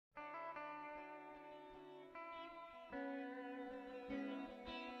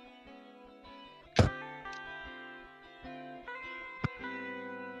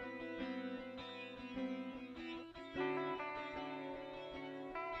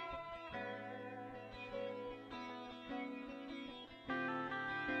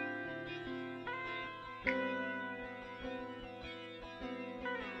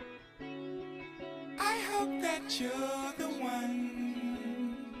hope that you're the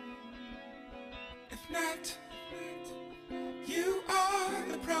one. If not, you are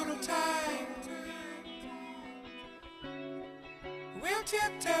the prototype. We'll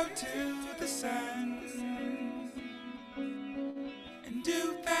tiptoe to the sun and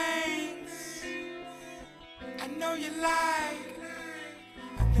do things I know you like.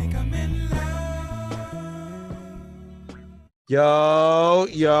 I think I'm in love. Yo,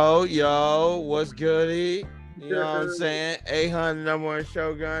 what's goody? You know what I'm saying? 800 number one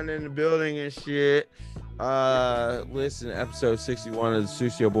Shogun in the building and shit. Listen, episode 61 of the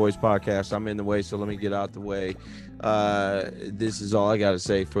Sucio Boyz podcast. I'm in the way, so let me get out the way. This is all I got to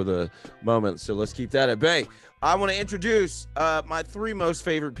say for the moment, so let's keep that at bay. I want to introduce my three most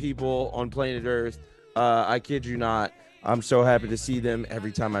favorite people on planet Earth. I kid you not. I'm so happy to see them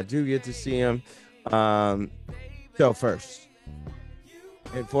every time I do get to see them. So first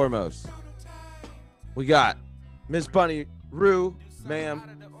and foremost, we got Miss Bunny Rue. Ma'am,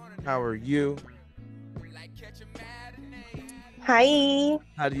 how are you? Hi.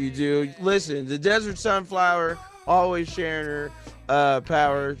 How do you do? Listen, the Desert Sunflower, always sharing her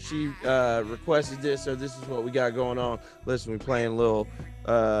power. She requested this, so this is what we got going on. Listen, we playing a little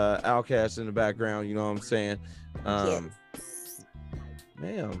Outcast in the background, you know what I'm saying? Yes.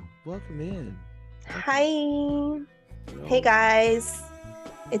 Ma'am, welcome in. Hi. Hey guys,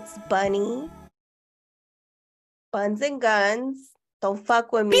 it's Bunny. Buns and guns. Don't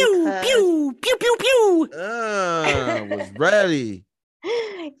fuck with me. Pew, pew, pew, pew, pew. Was ready.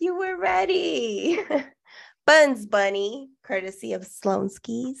 You were ready. Buns Bunny, courtesy of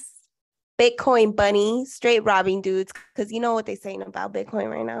Sloanski's. Bitcoin Bunny, straight robbing dudes, because you know what they're saying about Bitcoin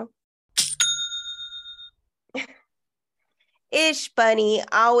right now. Ish Bunny,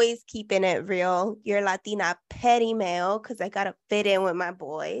 always keeping it real. Your Latina petty male, because I gotta fit in with my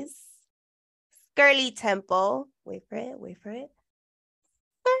boys. Skirly Temple, wait for it.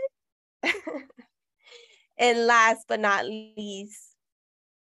 And last but not least,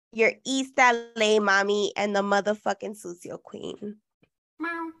 your East LA mommy and the motherfucking Sucio queen.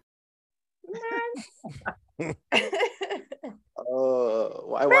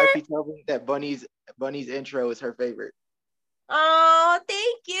 Wifey told me that Bunny's intro is her favorite. Oh,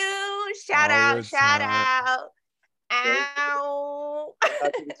 thank you. Shout All out. the time. Ow.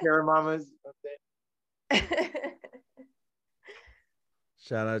 To the Terra Mamas.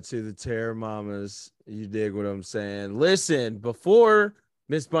 Shout out to the Terror Mamas. You dig what I'm saying? Listen, before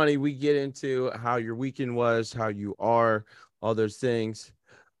Miss Bunny, we get into how your weekend was, how you are, all those things.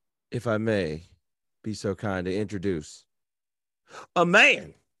 If I may be so kind to introduce a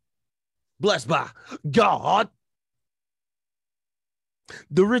man blessed by God,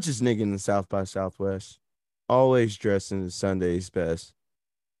 the richest nigga in the South by Southwest, always dressed in his Sunday's best,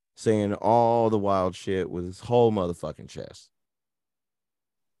 saying all the wild shit with his whole motherfucking chest.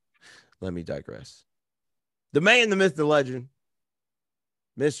 Let me digress. The man, the myth, the legend,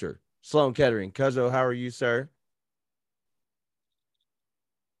 Mr. Sloan Kettering. Cuzzo, how are you, sir?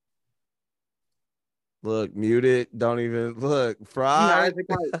 Look, muted. Don't even look. He Fry.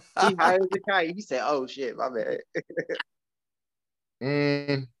 hires the kite. He said, "Oh shit, my bad."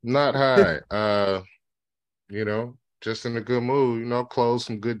 Not high. Just in a good mood. Close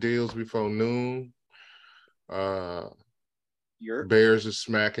some good deals before noon. Bears are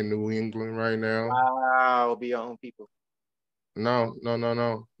smacking New England right now. Wow, be your own people. No,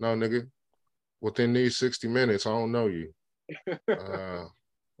 nigga. Within these 60 minutes, I don't know you.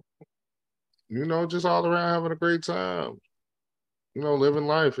 Just all around having a great time. Living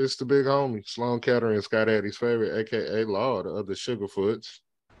life. It's the big homie, Sloan Kettering, Scott Eddie's favorite, aka Lord of the Sugarfoots.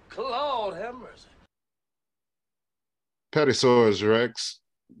 Claude, have mercy. Petasaurus Rex,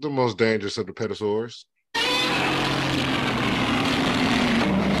 the most dangerous of the petasaurs.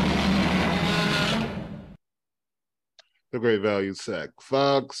 The Great Value Sack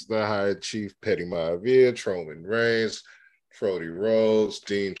Fox, the High Chief Petty Maivia, Troman Reigns, Frody Rhodes,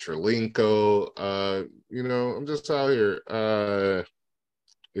 Dean Trelinko. I'm just out here.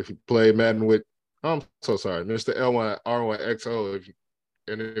 If you play Madden with, I'm so sorry, Mr. L1R1XO.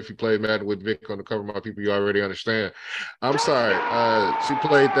 If you play Madden with Vic on the cover, my people, you already understand. I'm sorry. She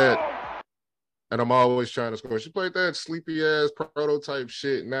played that. And I'm always trying to score. She played that sleepy ass prototype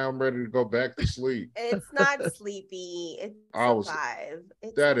shit. Now I'm ready to go back to sleep. It's not sleepy. It's a vibe.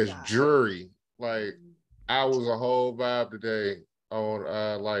 That is dreary. Like, I was a whole vibe today on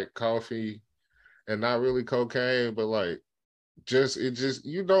like coffee and not really cocaine, but like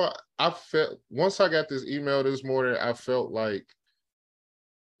I felt once I got this email this morning, I felt like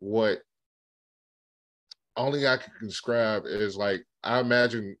what only I can describe is like I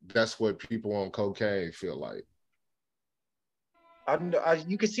imagine that's what people on cocaine feel like.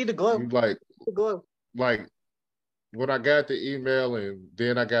 You can see the glow. You like The glow. like when I got the email and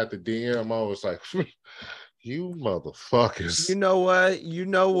then I got the DM, I was like, you motherfuckers. You know what? You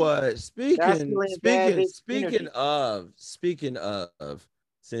know what? Speaking of,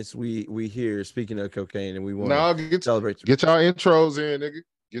 since we here speaking of cocaine and we want Now to celebrate. Get y'all intros in, nigga.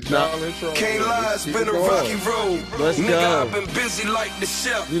 Get y'all intros. Can't in. lie, it's been a rocky road. Let's Nigga, go. I've been busy like the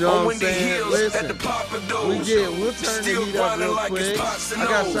chef. You know on what I'm Windy saying? Hills Listen, at the Papados. we'll turn Still the heat up grinding real like quick. it's pots and I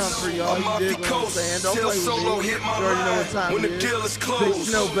got O's. something for y'all. I'm You off dig the what I'm coast. saying? Don't Still play with solo me. hit my You already know what line time when it the is. deal is Big closed.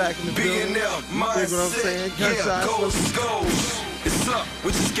 Snow back in the building. BNL, You dig what I'm mindset. saying? Yeah, Gunshots. goes, goes. It's up,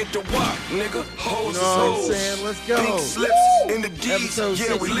 we just get the walk, nigga. Hoes You know what I'm is saying? hoes. Let's go. Pink slips in the D's. Episode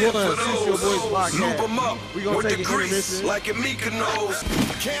Yeah, we 61, live for Sucio those. Boyz podcast. Loop 'em up We gonna with take the an grease intermission. like a Mykonos.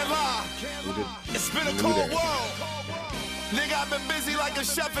 Can't lie. It's been a cold world. Nigga, I've been busy like a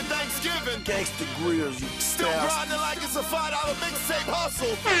chef at Thanksgiving. Gangsta grills, you Still bastard. grinding like it's a $5 mixtape hustle.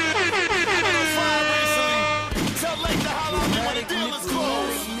 I've been on fire recently. Tell late to holler at me when the deal is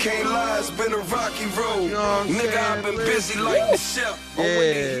closed. Can't lie, it's been a rocky road. You know what I'm Nigga, saying? I've been busy Listen. like the chef.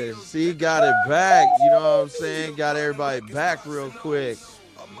 Yeah, see, got it back. You know what I'm saying? Got everybody back real quick.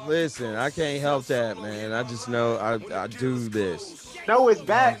 Listen, I can't help that, man. I just know I do this. No, it's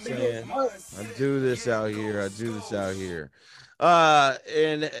back. You know what I'm saying? I do this out here.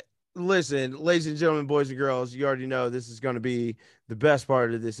 And listen, ladies and gentlemen, boys and girls, you already know this is going to be the best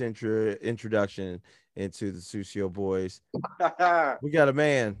part of this introduction into the Sucio Boyz. We got a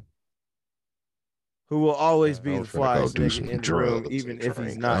man who will always be the flyest nigga in the room, even if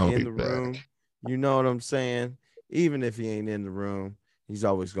he's not in the room. You know what I'm saying? Even if he ain't in the room, he's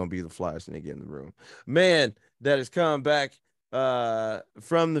always going to be the flyest nigga in the room. Man that has come back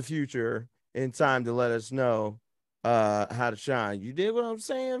from the future in time to let us know how to shine. You did what I'm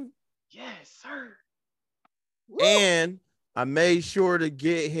saying? Yes, sir. And I made sure to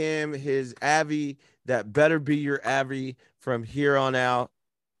get him his Avi that better be your Avi from here on out.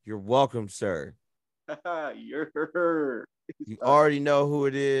 You're welcome, sir. You're. You already know who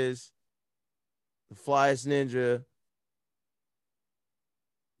it is. The flyest ninja,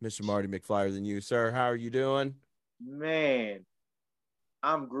 Mr. Marty McFlyer than you, sir. How are you doing? Man,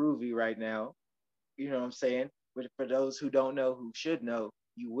 I'm groovy right now. You know what I'm saying? But for those who don't know, who should know,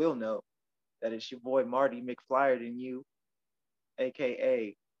 you will know that it's your boy Marty McFlyer than you,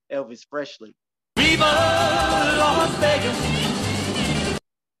 aka Elvis Presley. Viva Las Vegas.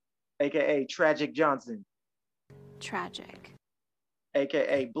 AKA Tragic Johnson, Tragic.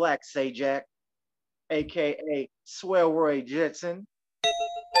 AKA Black Sajak, AKA Swellroy Jetson,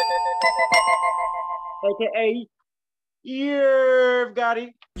 AKA Yerv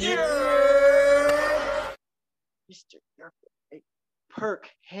Gotti, Mr. Perk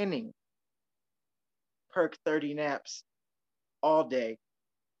Henning, Perk 30 naps all day,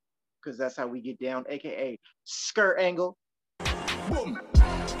 because that's how we get down, AKA Skirt Angle. Boom.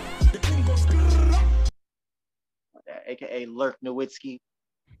 AKA Lurk Nowitzki.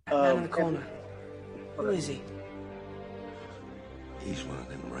 Man in the corner. Who is he? He's one of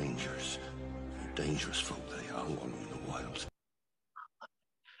them rangers. Dangerous folk they are, one in the wilds.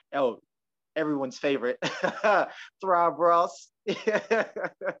 Oh, everyone's favorite. Throb Ross.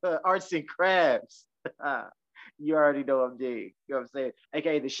 Arts and Crafts. You already know I'm dig. You know what I'm saying?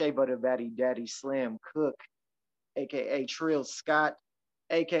 AKA the Shea Butter Batty Daddy Slim Cook. AKA Trill Scott.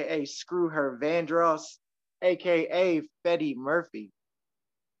 AKA Screw Her Vandross. AKA Fetty Murphy.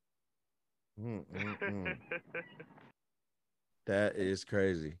 That is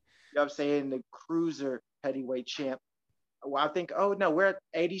crazy. You know what I'm saying? The cruiser heavyweight champ. Well, I think, oh no, we're at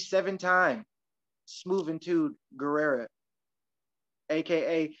 87 time. Smooth into Guerrera.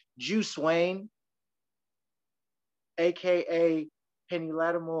 AKA Juice Wayne. AKA Penny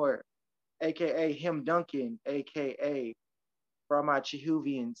Lattimore. AKA Him Duncan. AKA from my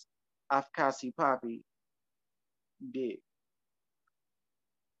Chihuvians, Afkasi Poppy. Dig.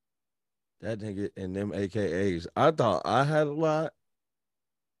 That nigga and them AKAs. I thought I had a lot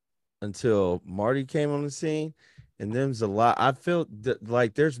until Marty came on the scene, and them's a lot. I feel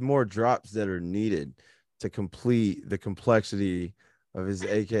like there's more drops that are needed to complete the complexity of his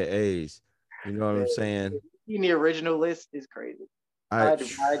AKAs. You know what I'm saying? In the original list is crazy. I had to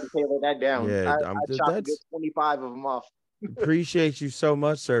tailor that down. Yeah, I chopped a good 25 of them off. Appreciate you so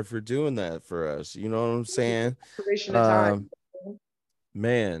much, sir, for doing that for us. You know what I'm saying? Creation of time.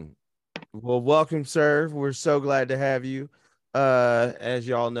 Man. Well, welcome, sir. We're so glad to have you. As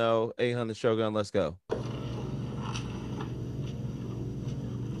y'all know, 800 Shogun, let's go.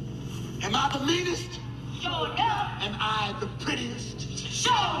 Am I the meanest? I the prettiest?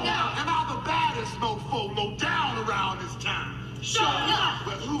 Sure enough. Am I the baddest mofo low down around this town? Sure enough.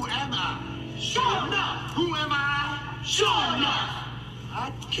 But who am I? Sure enough. Who am I? Sure enough.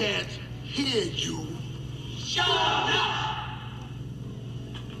 I can't hear you. Sure enough.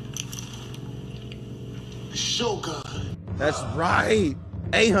 Shogun. That's right.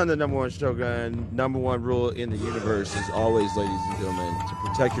 800 number one Shogun. Number one rule in the universe is always, ladies and gentlemen, to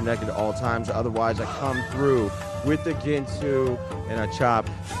protect your neck at all times. Otherwise, I come through with the Ginsu and I chop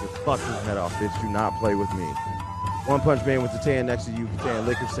your fucking head off. Bitch, do not play with me. One Punch Man with the tan next to you, tan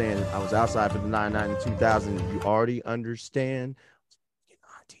liquor saying I was outside for the 99 and 2000. You already understand.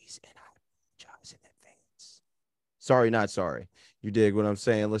 Aunties, and I apologize in advance. Sorry, not sorry. You dig what I'm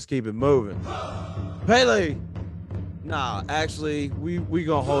saying? Let's keep it moving. Pele. Nah, actually, we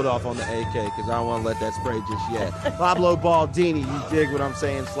gonna hold off on the AK because I don't want to let that spray just yet. Pablo Baldini, you dig what I'm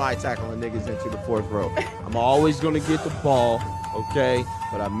saying? Slide tackling niggas into the fourth row. I'm always gonna get the ball, okay?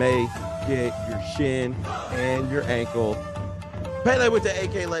 But I may get your shin and your ankle. Pele with the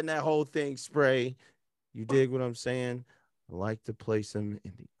AK, letting that whole thing spray. You dig what I'm saying? I like to place him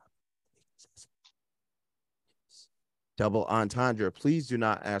in the double entendre. Please do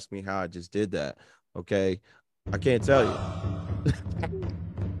not ask me how I just did that, okay? I can't tell you.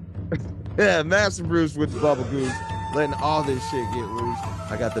 Yeah, Master Bruce with the bubble goose, letting all this shit get loose.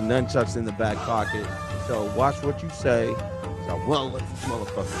 I got the nunchucks in the back pocket. So watch what you say. I won't let these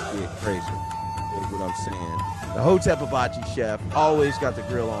motherfuckers get crazy. That's what I'm saying. The Hotep Hibachi chef always got the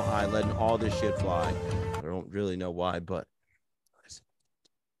grill on high, letting all this shit fly. I don't really know why, but listen.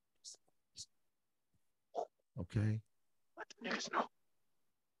 Okay. Let the niggas know.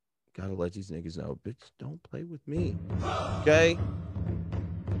 Gotta let these niggas know, bitch, don't play with me. Okay?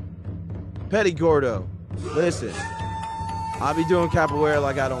 Petty Gordo, listen. I'll be doing capoeira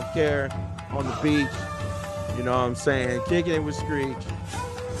like I don't care on the beach. You know what I'm saying? Kicking it with Screech.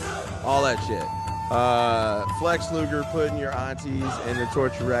 All that shit. Flex Luger putting your aunties in the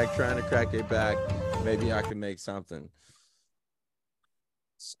torture rack, trying to crack their back. Maybe I can make something.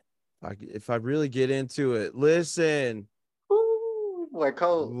 If I really get into it, listen. Boy,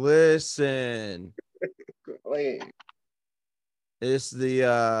 cold. Listen. Wait. It's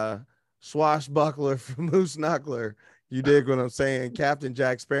the swashbuckler from Moose Knuckler. You dig what I'm saying? Captain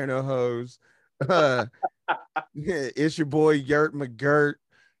Jack Spare No Hose. It's your boy Yurt McGirt.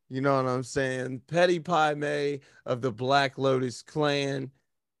 You know what I'm saying? Petty Pie May of the Black Lotus clan.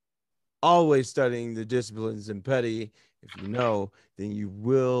 Always studying the disciplines in petty. If you know, then you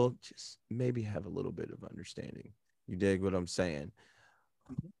will just maybe have a little bit of understanding. You dig what I'm saying?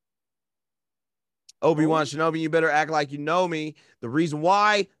 Obi-Wan Shinobi, you better act like you know me. The reason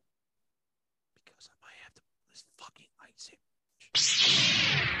why? Because I might have to pull this fucking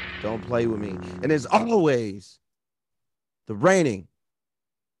lightsaber. Don't play with me. And as always, the reigning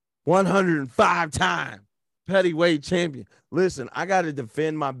 105-time Pettyweight champion. Listen, I got to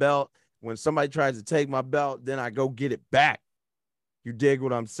defend my belt. When somebody tries to take my belt, then I go get it back. You dig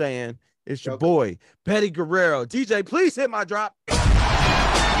what I'm saying? It's your boy, Petty Guerrero. DJ, please hit my drop.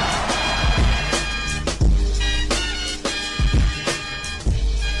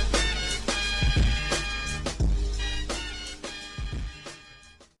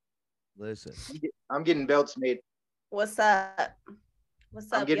 Listen. I'm getting belts made. What's up?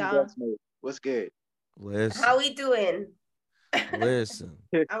 What's I'm up, getting y'all? belts made. What's good? Listen. How we doing? Listen.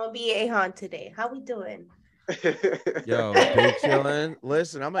 I'm gonna be Ahan today. How we doing? Yo, big chillin'.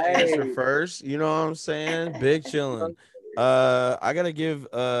 Listen, I'm gonna answer first. You know what I'm saying? Big chillin'. I gotta give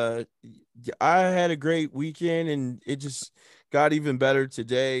I had a great weekend and it just got even better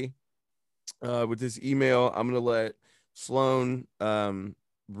today. With this email, I'm gonna let Sloan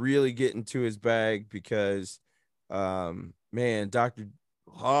really get into his bag because man, Dr.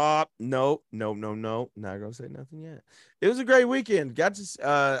 No, not gonna say nothing yet. It was a great weekend. Got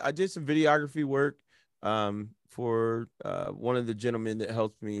to I did some videography work for one of the gentlemen that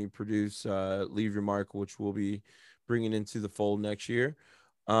helped me produce Leave Your Mark, which we'll be bringing into the fold next year.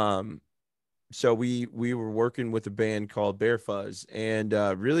 So we were working with a band called Bear Fuzz, and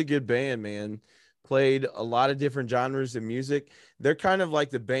really good band, man. Played a lot of different genres of music. They're kind of like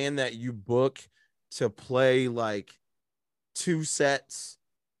the band that you book to play like 2 sets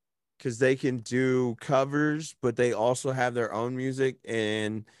because they can do covers, but they also have their own music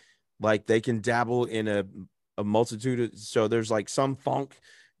and like they can dabble in a multitude of, so there's like some funk,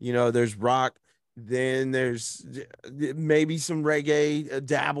 you know, there's rock, then there's maybe some reggae,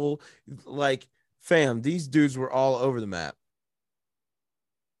 dabble, like fam, these dudes were all over the map.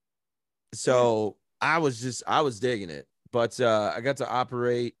 So I was digging it, but I got to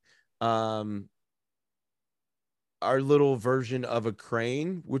operate our little version of a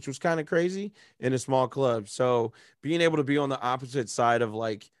crane, which was kind of crazy in a small club. So being able to be on the opposite side of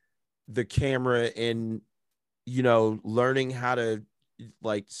like the camera and, you know, learning how to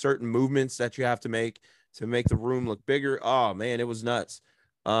like certain movements that you have to make the room look bigger. Oh man, it was nuts.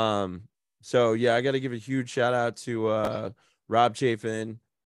 So yeah, I got to give a huge shout out to Rob Chafin,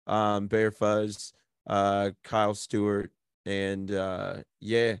 Bear Fuzz, Kyle Stewart, and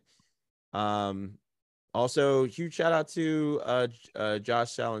yeah. Um, Also, huge shout out to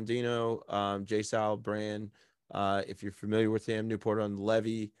Josh Salandino, J Sal brand. If you're familiar with him, Newport on the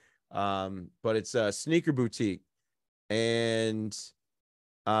Levee. But it's a sneaker boutique, and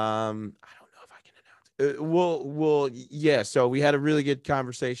I don't know if I can announce it. We'll yeah. So we had a really good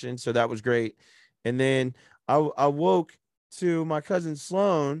conversation, so that was great. And then I woke to my cousin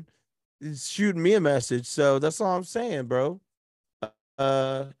Sloan shooting me a message. So that's all I'm saying, bro.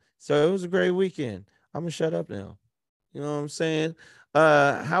 Uh, so it was a great weekend. I'm gonna shut up now. You know what I'm saying?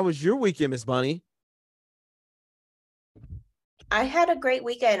 How was your weekend, Miss Bunny? I had a great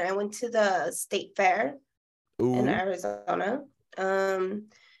weekend. I went to the state fair in Ooh, Arizona.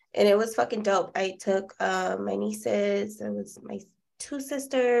 And it was fucking dope. I took my nieces, it was my two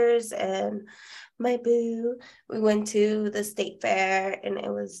sisters and my boo. We went to the state fair and it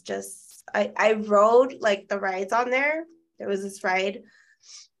was just I rode like the rides on there. There was this ride.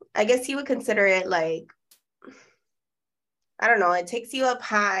 I guess you would consider it like, I don't know, it takes you up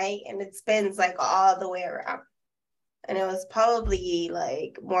high and it spins like all the way around. And it was probably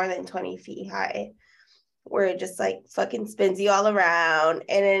like more than 20 feet high, where it just like fucking spins you all around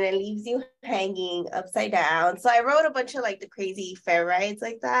and then it leaves you hanging upside down. So I rode a bunch of like the crazy fair rides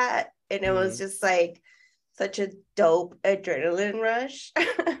like that. And it was just like such a dope adrenaline rush.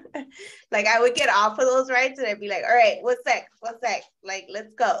 Like I would get off of those rides and I'd be like, all right, what's next? Like,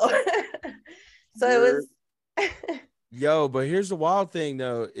 let's go. So it was yo, but here's the wild thing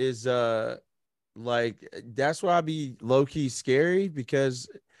though, is like that's why I be low key scary because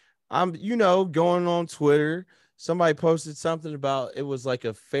I'm, you know, going on Twitter. Somebody posted something about it was like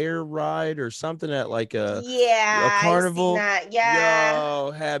a fair ride or something at like a yeah, I seen carnival. that. Yeah.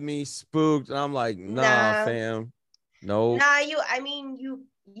 Yo, had me spooked. And I'm like, nah, Nah. fam. Nope. Nah,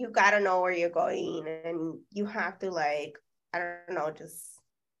 you gotta know where you're going and you have to like, I don't know, just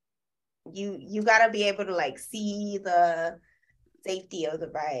you gotta be able to like see the safety of the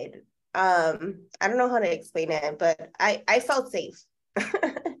ride. I don't know how to explain it, but I felt safe.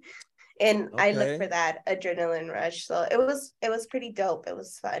 And I looked Okay. for that adrenaline rush. So it was pretty dope. It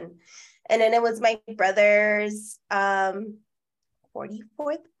was fun. And then it was my brother's 44th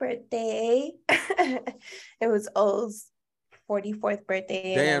birthday. It was O's 44th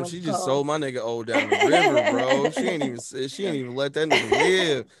birthday, and I Damn, went she to just go. sold my nigga old down the river, bro. She ain't even let that nigga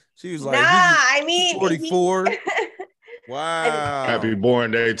live. She was Nah, like, I he's mean, he 44. and Happy Wow.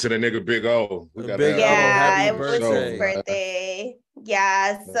 born day to the nigga Big O. We got to Big have Big O, O on happy yeah, for it was his sure, birthday. man. birthday.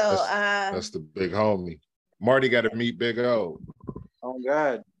 Yeah, so That's the big homie. Marty got to meet Big O. Oh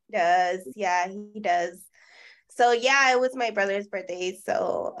God. does, yeah, he does. So yeah, it was my brother's birthday.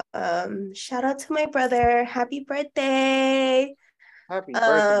 So shout out to my brother. Happy birthday. Happy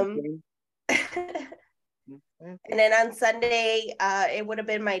birthday, Um King. And then on Sunday, it would have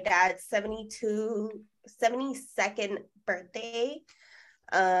been my dad's 72nd birthday.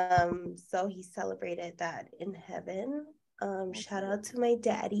 So he celebrated that in heaven. Shout out to my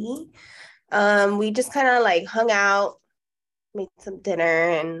daddy. We just kind of like hung out, made some dinner,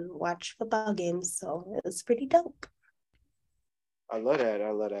 and watched football games. So it was pretty dope. I love that.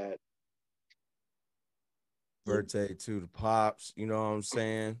 I love that. Birthday to the pops, you know what I'm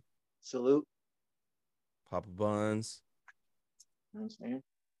saying? Salute. Papa Buns. You know what I'm saying?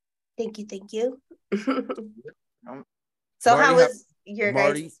 Thank you. Um, So Marty, how was your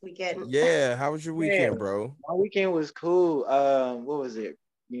Marty, guys' weekend? yeah, how was your yeah, weekend, bro? my weekend was cool. What was it?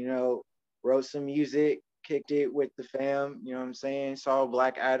 You know, wrote some music, kicked it with the fam. You know what I'm saying? Saw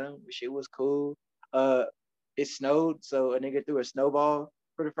Black Adam. Shit was cool. It snowed, so a nigga threw a snowball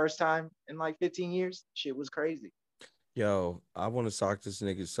for the first time in like 15 years. Shit was crazy. Yo, I want to sock this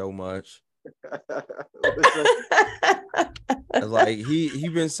nigga so much. What's up? Like he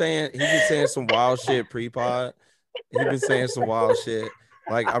been saying some wild shit pre-pod. He been saying some wild shit.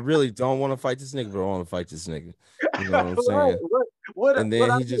 Like I really don't want to fight this nigga, but I want to fight this nigga. You know what I'm What? saying? And What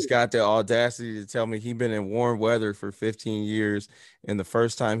then I he do? just got the audacity to tell me he been in warm weather for 15 years, and the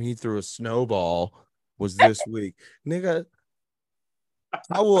first time he threw a snowball was this week. Nigga,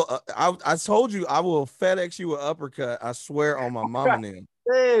 I will. I told you I will FedEx you an uppercut. I swear on my mama name.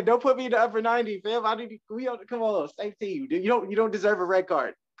 Hey, don't put me in the upper 90, fam. Come on, same team. You don't deserve a red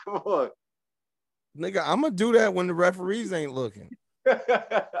card. Come on. Nigga, I'm gonna do that when the referees ain't looking.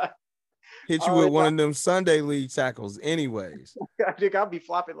 Hit you Oh, with one of them Sunday league tackles, anyways. I think I'll be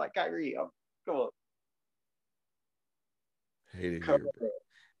flopping like Kyrie. Come on. Hate it Come here, on. bro.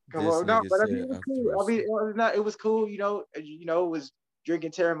 Come This on. No, nigga but I said mean, it was I'm cool. I mean, thrusting. it was cool. It was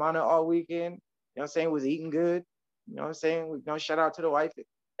drinking Terramana all weekend. You know what I'm saying? Was eating good. You know what I'm saying? Shout out to the wife.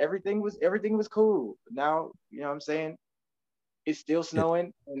 Everything was cool. Now, you know what I'm saying? It's still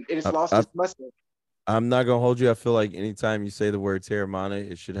snowing and it's lost its muster. I'm not gonna hold you. I feel like anytime you say the word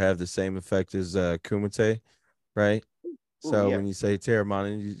Terramana, it should have the same effect as Kumite, right? Ooh, So yeah. when you say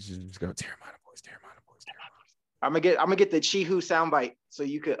Terramana, you should just go Terramana boys, Terramana boys, Terramana. I'm gonna get the Chihu soundbite so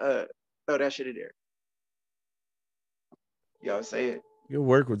you could throw that shit in there. You know what I'm saying? You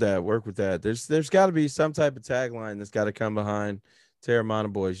work with that. Work with that. There's got to be some type of tagline that's got to come behind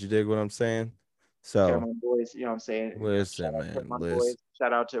Terramana boys. You dig what I'm saying? So Terramana boys, you know what I'm saying? listen, Shout out to man, Terramana listen. boys.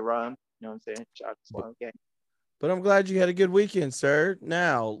 Shout out to Ron. You know what I'm saying? Shout out to Swan Gang. But I'm glad you had a good weekend, sir.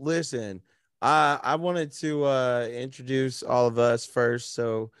 Now, listen, I wanted to introduce all of us first.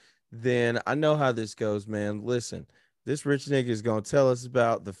 So then I know how this goes, man. Listen, this rich nigga is going to tell us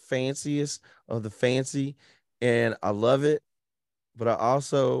about the fanciest of the fancy. And I love it. But I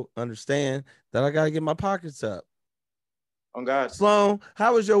also understand that I got to get my pockets up. On God. Sloan,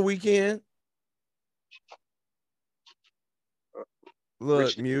 how was your weekend?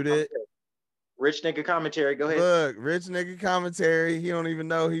 Look, muted. Rich nigga commentary. Go ahead. Look, rich nigga commentary. He don't even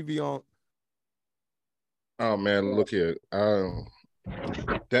know he be on. Oh man, look here.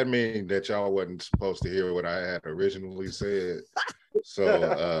 That means that y'all wasn't supposed to hear what I had originally said.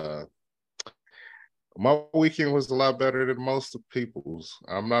 So my weekend was a lot better than most of people's.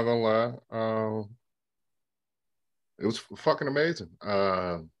 I'm not gonna lie. It was fucking amazing.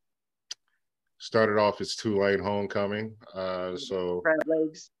 Started off as Tulane homecoming. So crab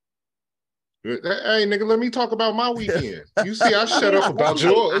legs. Hey nigga, let me talk about my weekend. You see, I shut up about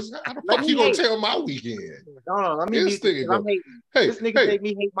yours. How the fuck you gonna tell my weekend? No, let me This nigga go. This nigga made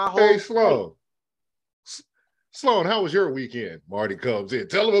me hate my whole. Hey, Sloan, how was your weekend? Marty comes in.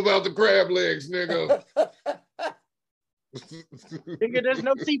 Tell him about the crab legs, nigga. Nigga, there's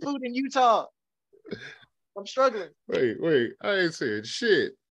no seafood in Utah. I'm struggling. Wait. I ain't saying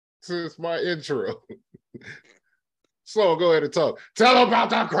shit since my intro. Sloan, go ahead and talk. Tell him about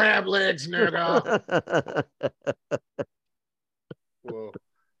the crab legs, nigga. Well,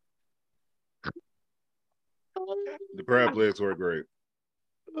 the crab legs were great.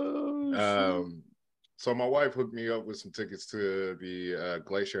 So my wife hooked me up with some tickets to the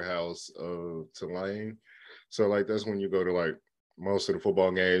Glacier House of Tulane. So like that's when you go to like most of the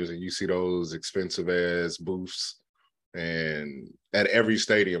football games and you see those expensive ass booths. And at every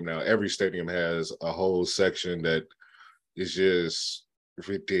stadium now, every stadium has a whole section that is just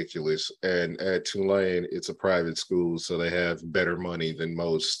ridiculous. And at Tulane, it's a private school, so they have better money than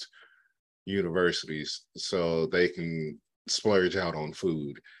most universities, so they can splurge out on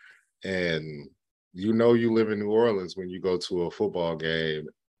food. And you know you live in New Orleans when you go to a football game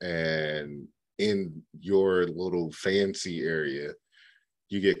and in your little fancy area,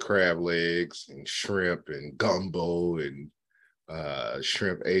 you get crab legs and shrimp and gumbo and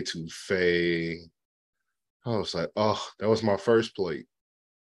shrimp etouffee. I was like, oh, that was my first plate.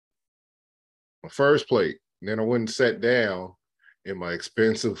 My first plate. And then I went and sat down in my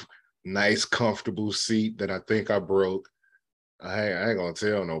expensive, nice, comfortable seat that I think I broke. I ain't gonna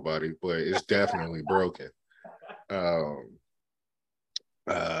tell nobody, but it's definitely broken.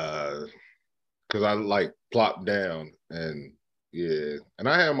 Because I like plopped down and yeah, and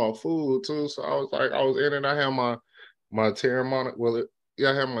I had my food too. So I was in it. I had my Terramana.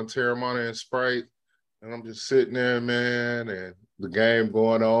 I had my Terramana and Sprite, and I'm just sitting there, man, and the game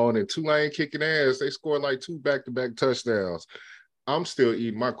going on, and Tulane kicking ass. They scored like 2 back-to-back touchdowns. I'm still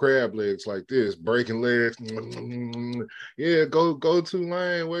eating my crab legs like this, breaking legs. Yeah, go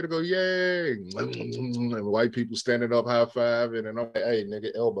Tulane, way to go, yay. And white people standing up high-fiving, and I'm like, hey,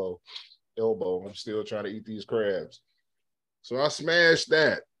 nigga, elbow. I'm still trying to eat these crabs. So I smashed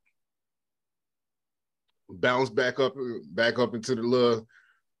that. Bounced back up into the little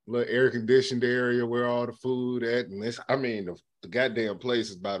air-conditioned area where all the food at. And the goddamn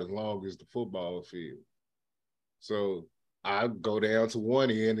place is about as long as the football field. So I go down to one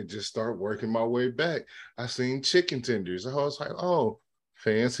end and just start working my way back. I seen chicken tenders. I was like, oh,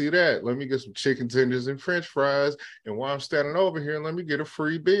 fancy that. Let me get some chicken tenders and French fries. And while I'm standing over here, let me get a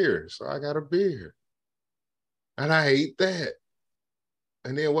free beer. So I got a beer. And I ate that.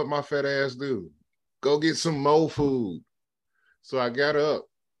 And then what my fat ass do? Go get some more food. So I got up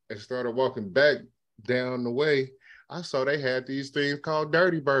and started walking back down the way. I saw they had these things called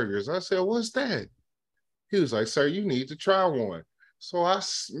dirty burgers. I said, what's that? He was like, sir, you need to try one. So I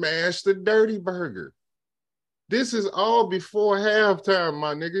smashed the dirty burger. This is all before halftime,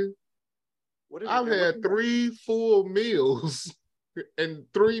 my nigga. I've had 3 full meals and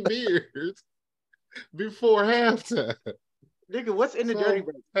 3 beers before halftime. Nigga, what's in the dirty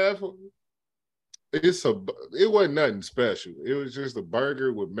burger? It wasn't nothing special. It was just a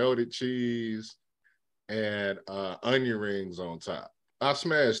burger with melted cheese and onion rings on top. I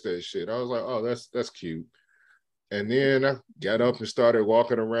smashed that shit. I was like, oh, that's cute. And then I got up and started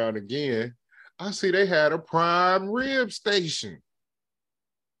walking around again. I see they had a prime rib station.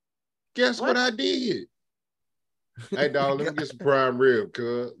 Guess what I did? Hey, dog, let me get some prime rib,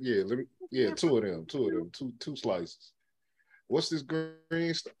 cuz. Yeah, two of them, two slices. What's this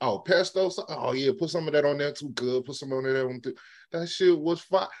green stuff? Oh, pesto. Oh, yeah, put some of that on there too, cuz. Put some on there. That shit was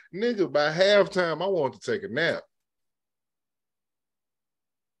fire. Nigga, by halftime, I wanted to take a nap.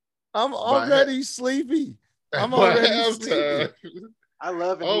 I'm already sleepy. I'm already sleepy. I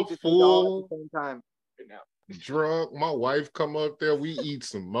love and I'm hate full, at the same time. Right now. Drunk. My wife come up there. We eat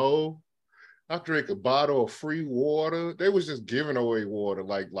some mo. I drink a bottle of free water. They was just giving away water,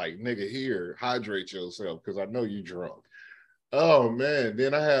 like nigga, here, hydrate yourself, because I know you drunk. Oh man.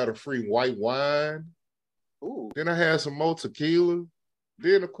 Then I had a free white wine. Ooh. Then I had some more tequila.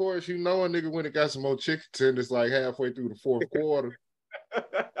 Then of course, you know, a nigga went and got some more chicken tenders like halfway through the fourth quarter.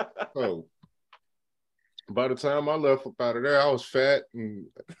 So by the time I left up out of there, I was fat, and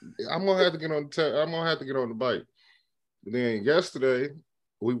I'm gonna have to get on the bike. But then yesterday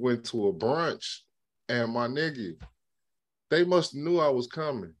we went to a brunch, and my nigga, they must have knew I was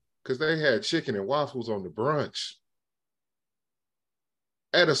coming because they had chicken and waffles on the brunch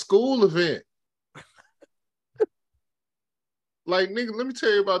at a school event. Like, nigga, let me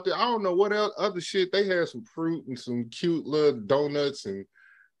tell you about that. I don't know what else, other shit. They had some fruit and some cute little donuts and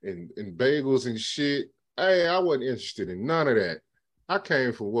bagels and shit. Hey, I wasn't interested in none of that. I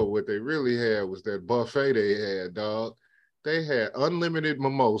came for what they really had was that buffet they had, dog. They had unlimited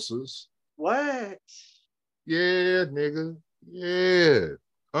mimosas. What? Yeah, nigga. Yeah.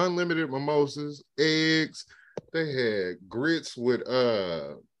 Unlimited mimosas, eggs. They had grits with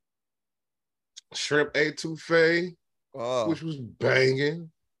shrimp etouffee, which was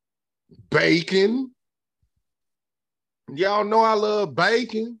banging. Bacon. Y'all know I love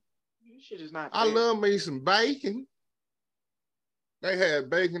bacon. This shit is not I fair. love me some bacon. They had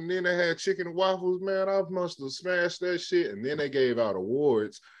bacon, then they had chicken and waffles, man. I must have smashed that shit. And then they gave out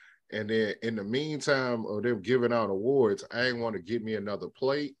awards. And then in the meantime of them giving out awards, I didn't want to get me another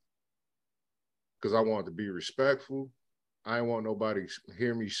plate because I wanted to be respectful. I didn't want nobody to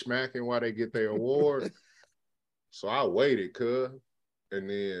hear me smacking while they get their award. So I waited, cuz. And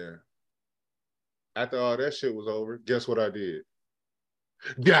then after all that shit was over, guess what I did?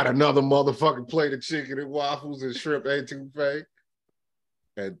 Got another motherfucking plate of chicken and waffles and shrimp etouffee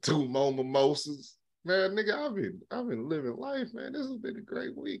and 2 more mimosas. Man, nigga, I've been living life, man. This has been a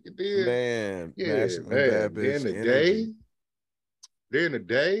great week. And then, man, yeah, man. Then the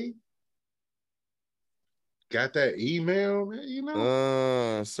day, got that email, man. You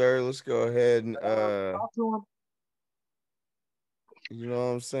know, sir, let's go ahead and talk to him. you know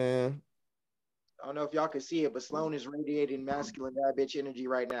what I'm saying? I don't know if y'all can see it, but Sloan is radiating masculine bad bitch energy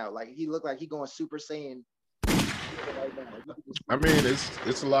right now. Like he looked like he going Super Saiyan. Right now. I mean,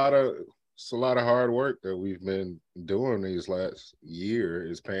 it's a lot of hard work that we've been doing these last year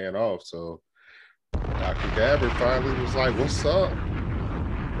is paying off. So Dr. Dabber finally was like, "What's up?"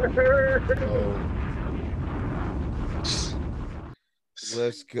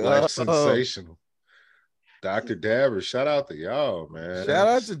 Let's go. Like sensational. Dr. Dabber, shout out to y'all, man. Shout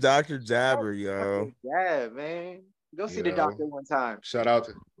out to Dr. Dabber, yo. Yeah, man. Go see the doctor one time. Shout out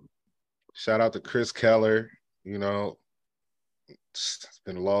to Chris Keller. You know, it's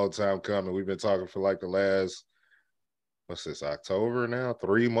been a long time coming. We've been talking for like the last, what's this, October now?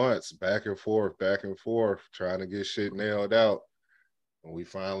 3 months, back and forth, trying to get shit nailed out. And we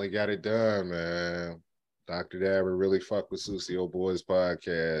finally got it done, man. Dr. Dabber really fuck with Sucio Boyz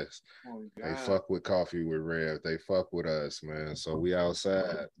podcast. Oh, they fuck with Coffee with Rev. They fuck with us, man. So we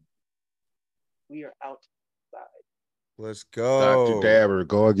outside. We are outside. Let's go. Dr. Dabber,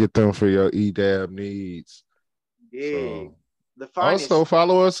 go and get them for your EDAB needs. Yeah. So, the finest. Also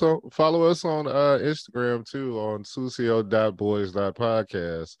follow us on Instagram too on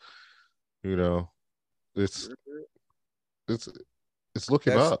sucio.boys.podcast. You know, it's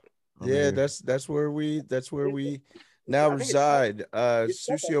looking up. Yeah, that's where we now reside.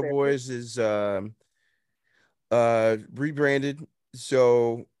 Sucio Boyz is rebranded.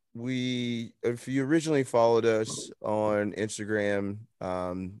 So if you originally followed us on Instagram,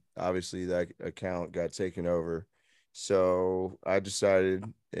 obviously that account got taken over. So I decided,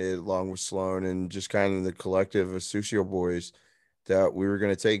 along with Sloan and just kind of the collective of Sucio Boys, that we were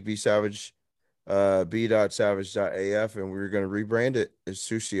going to take B Savage, b.savage.af, and we were going to rebrand it as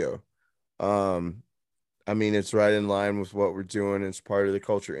Sucio. I mean, it's right in line with what we're doing. It's part of the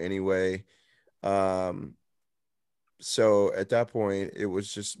culture anyway. Um, so at that point, it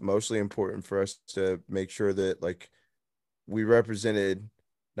was just mostly important for us to make sure that like we represented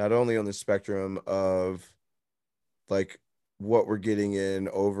not only on the spectrum of like what we're getting in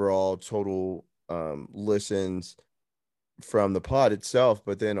overall total listens from the pod itself,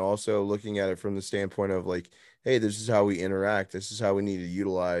 but then also looking at it from the standpoint of like, hey, this is how we interact. This is how we need to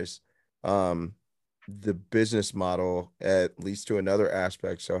utilize um the business model at least to another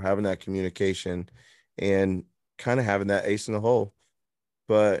aspect. So having that communication and kind of having that ace in the hole.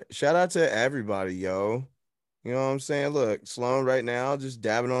 But shout out to everybody, yo. You know what I'm saying? Look, Sloan right now just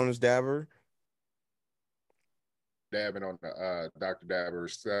dabbing on his dabber. Dabbing on the Dr. Dabber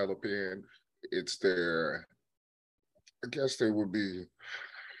salad pen. It's their, I guess they would be,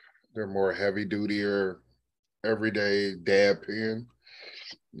 they're more heavy dutier, everyday dab pen.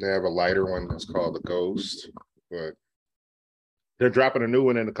 They have a lighter one that's called the Ghost, but they're dropping a new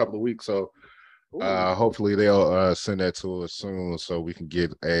one in a couple of weeks. So hopefully they'll send that to us soon so we can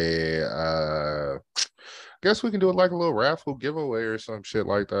get a guess we can do it like a little raffle giveaway or some shit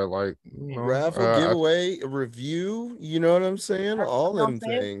like that. Like, you know, Raffle giveaway, a review, you know what I'm saying? All You know what them I'm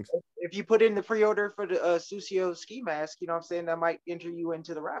saying? things. If you put in the pre-order for the Sucio ski mask, you know what I'm saying, that might enter you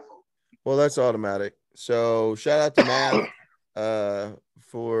into the raffle. Well, that's automatic. So shout out to Matt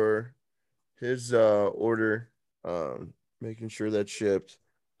for his order, making sure that's shipped.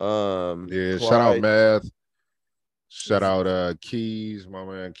 Yeah, shout out Clyde, Math. Shout out Keys, my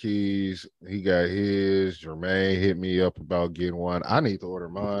man Keys. He got his. Jermaine hit me up about getting one. I need to order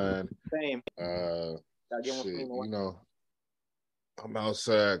mine. Same. Shit, you know, I'm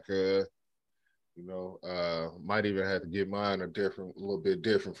outside, you know, might even have to get mine a little bit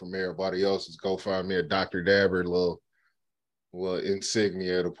different from everybody else's. Go find me a Dr. Dabber little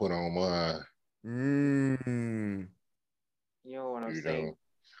insignia to put on mine. You know what I'm saying?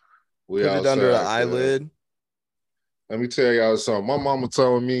 We put outside, it under the eyelid. Let me tell y'all something. My mama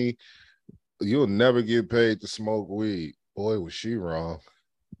told me you'll never get paid to smoke weed. Boy, was she wrong.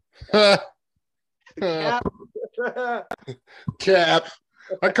 Cap. Cap.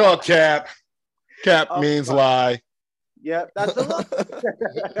 I call cap. Cap means lie. Yep, that's a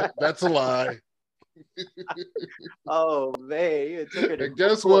lie. That's a lie. Oh man, you took it. And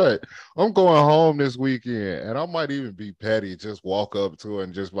guess what? I'm going home this weekend, and I might even be petty. Just walk up to her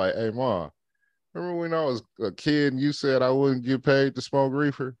and just like, "Hey, Ma, remember when I was a kid and you said I wouldn't get paid to smoke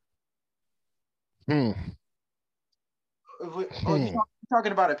reefer?" Oh, you're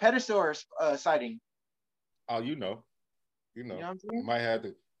talking about a pedestal sighting? Oh, you know what I'm saying? Might have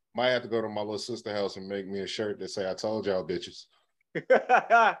to go to my little sister house and make me a shirt that say "I told y'all bitches."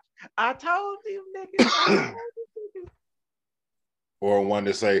 I told you niggas. Or one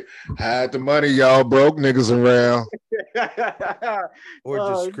that say, "Hide the money, y'all broke niggas around." Or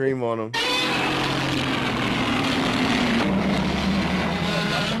just scream on them.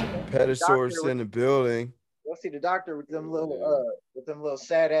 Pedestals in the building. You'll see the doctor with them little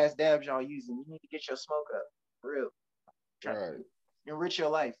sad ass dabs y'all using. You need to get your smoke up, for real. Right. Enrich your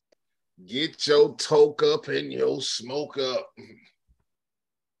life. Get your toke up and your smoke up.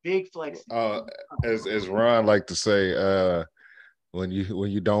 Big flex. As Ron like to say, when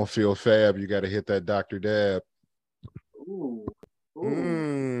you don't feel fab, you got to hit that Dr. Dab. Ooh.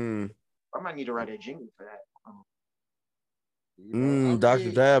 I might need to write a jingle for that.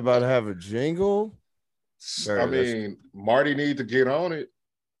 Dr. Dab about to have a jingle. I mean, Marty need to get on it.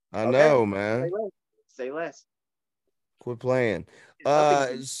 I know, man. Say less. Quit playing.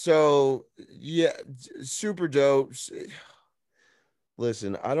 So yeah, super dope.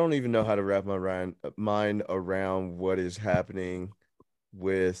 Listen, I don't even know how to wrap my mind around what is happening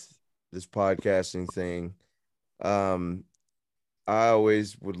with this podcasting thing. I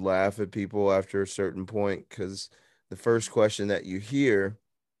always would laugh at people after a certain point because the first question that you hear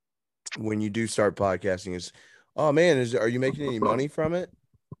when you do start podcasting is, "Oh man, are you making any money from it?"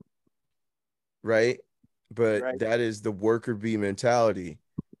 Right? But that is the worker bee mentality,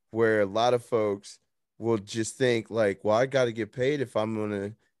 where a lot of folks will just think like, well, I got to get paid if I'm going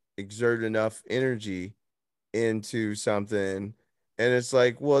to exert enough energy into something. And it's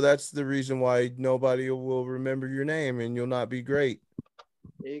like, well, that's the reason why nobody will remember your name and you'll not be great.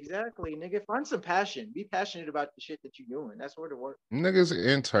 Exactly, nigga. Find some passion. Be passionate about the shit that you're doing. That's where to work. Niggas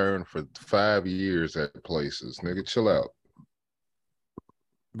intern for 5 years at places. Nigga, chill out.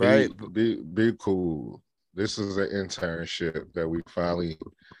 Right. Be cool. This is an internship that we finally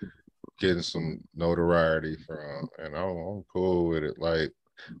getting some notoriety from, and I'm cool with it. Like,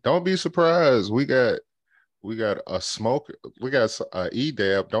 don't be surprised. We got a smoke. We got a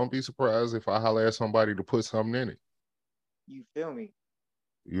EDAB. Don't be surprised if I holler at somebody to put something in it. You feel me?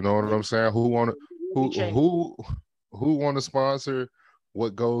 You know what I'm Nigga, saying? Who want to we change. who want to sponsor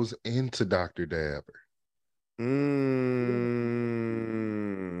what goes into Dr. Dabber?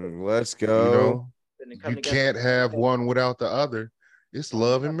 Let's You know, go. Gonna come you together. can't have one without the other. It's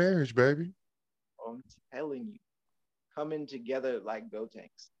love and marriage, baby. I'm telling you, coming together like go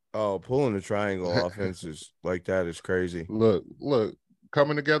tanks. Oh, pulling the triangle offenses like that is crazy. Look,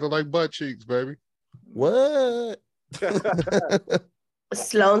 coming together like butt cheeks, baby. What?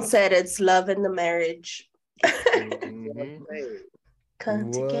 Sloan said it's love in the marriage. Mhm.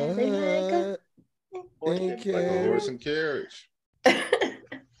 Come together like a Like a horse and carriage.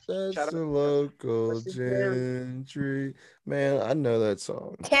 That's Shout out the to local Horse and Carriage. gentry. Man, I know that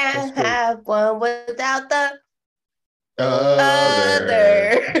song. Can't That's have one without the Other.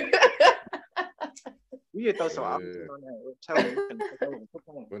 other. We could throw some Yeah. options on that. We're telling you,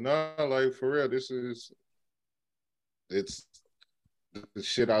 come on. But not like for real. It's the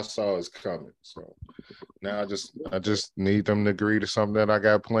shit I saw is coming. So now I just need them to agree to something that I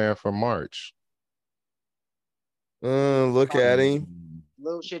got planned for March. Look at him.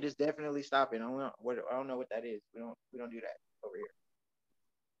 Little shit is definitely stopping. I don't know what that is. We don't do that over here.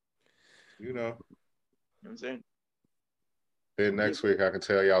 You know. You know what I'm saying? Then next week I can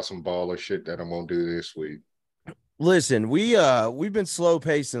tell y'all some baller shit that I'm gonna do this week. Listen, we've been slow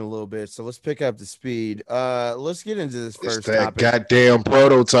pacing a little bit, so let's pick up the speed. Let's get into this It's first that topic. goddamn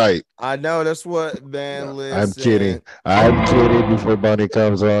prototype. I know that's what, man. I'm kidding. I'm kidding before Bunny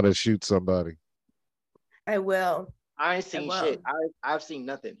comes on and shoots somebody. I will. I ain't seen shit. I've seen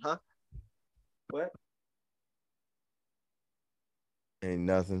nothing, huh? What? Ain't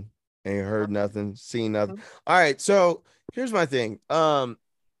nothing. Ain't heard nothing. Seen nothing. All right, so here's my thing.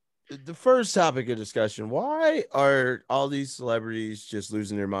 The first topic of discussion: why are all these celebrities just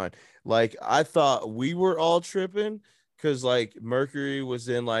losing their mind? Like, I thought we were all tripping because like Mercury was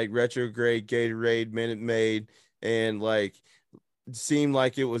in like retrograde Gatorade Minute Maid, and like it seemed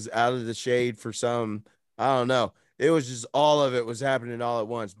like it was out of the shade for some. I don't know. It was just all of it was happening all at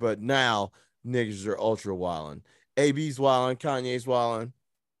once. But now niggas are ultra wilding. AB's wilding, Kanye's wilding.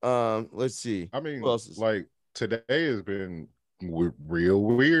 Let's see. I mean, Who else is like today has been real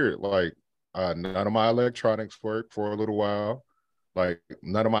weird. Like, none of my electronics worked for a little while. Like,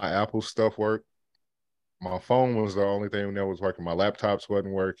 none of my Apple stuff worked. My phone was the only thing that was working. My laptops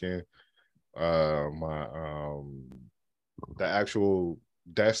wasn't working. My the actual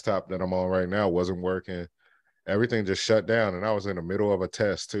desktop that I'm on right now wasn't working. Everything just shut down, and I was in the middle of a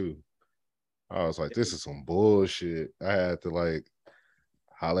test too. I was like, this is some bullshit. I had to like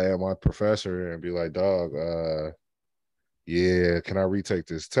holler at my professor and be like, dog, yeah, can I retake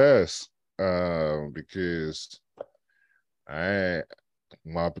this test? Because I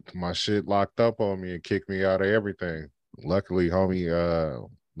my shit locked up on me and kicked me out of everything. Luckily, homie,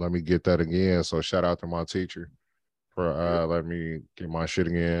 let me get that again. So shout out to my teacher for letting me get my shit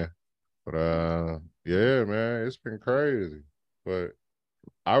again. But yeah, man, it's been crazy. But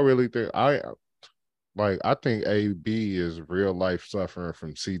I really think I think AB is real life suffering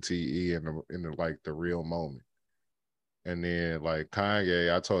from CTE in the like the real moment. And then like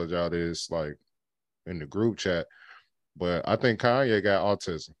Kanye, I told y'all this like in the group chat, but I think Kanye got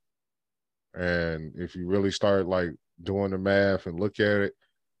autism. And if you really start like doing the math and look at it,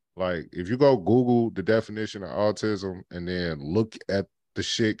 like if you go Google the definition of autism and then look at the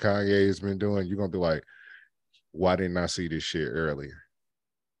shit Kanye has been doing, you're gonna be like, why didn't I see this shit earlier?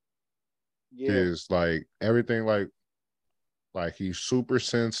 Yeah. Is like everything like he's super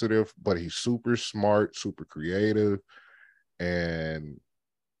sensitive, but he's super smart, super creative, and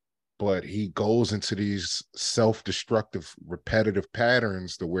but he goes into these self-destructive, repetitive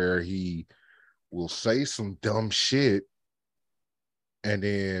patterns to where he will say some dumb shit and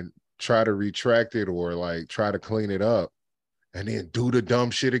then try to retract it or like try to clean it up and then do the dumb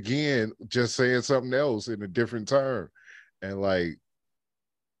shit again, just saying something else in a different term. And like,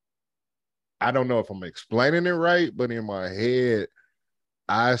 I don't know if I'm explaining it right, but in my head,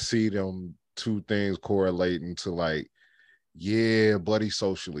 I see them two things correlating to like, yeah, buddy,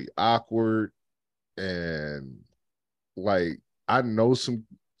 socially awkward. And like, I know some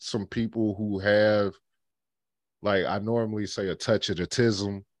people who have like I normally say a touch of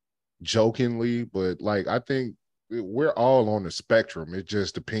autism jokingly, but like I think we're all on the spectrum. It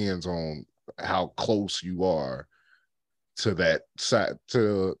just depends on how close you are to that side,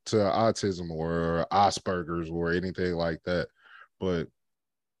 to autism or Asperger's or anything like that. But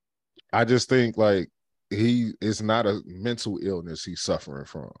I just think like he is not a mental illness he's suffering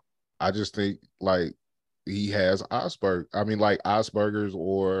from. I just think like he has Asperger. I mean, like Asperger's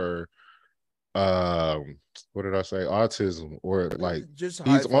or what did I say? Autism or like just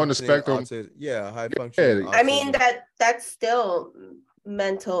high he's on the functioning spectrum. autism. Yeah, high functioning Yeah, I mean, autism. that's still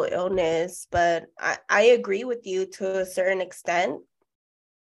mental illness, but I agree with you to a certain extent.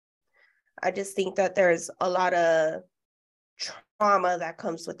 I just think that there's a lot of trauma that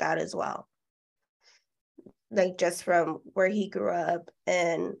comes with that as well. Like just from where he grew up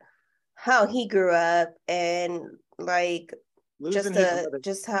and how he grew up and like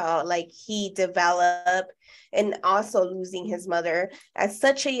just how like he developed, and also losing his mother at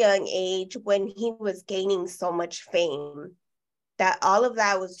such a young age when he was gaining so much fame, that all of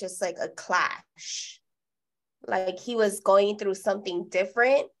that was just like a clash. Like he was going through something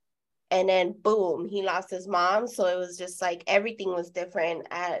different, and then boom, he lost his mom. So it was just like everything was different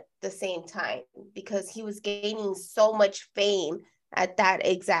at the same time because he was gaining so much fame at that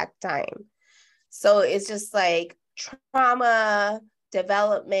exact time. So it's just like trauma,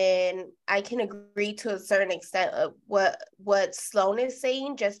 development. I can agree to a certain extent of what Sloan is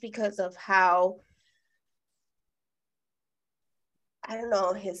saying, just because of how, I don't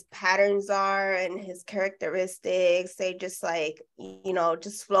know, his patterns are and his characteristics. They just like,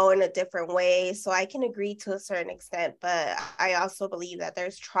 just flow in a different way. So I can agree to a certain extent, but I also believe that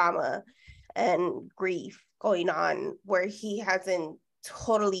there's trauma and grief going on where he hasn't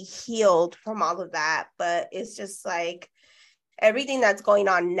totally healed from all of that. But it's just like everything that's going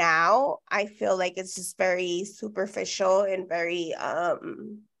on now, I feel like it's just very superficial and very I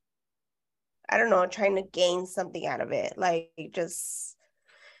don't know, trying to gain something out of it, like just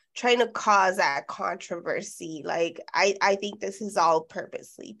trying to cause that controversy. Like I think this is all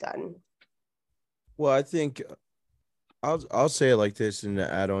purposely done. Well, I think I'll say it like this and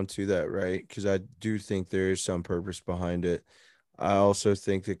add on to that, right? Because I do think there is some purpose behind it. I also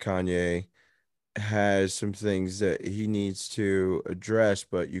think that Kanye has some things that he needs to address,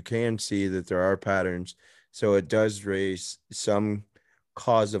 but you can see that there are patterns. So it does raise some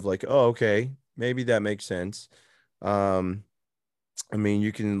cause of like, oh, okay, maybe that makes sense. Um, I mean,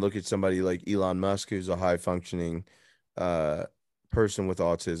 you can look at somebody like Elon Musk, who's a high functioning uh person with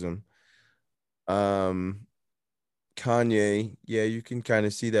autism. Um, Kanye, yeah, you can kind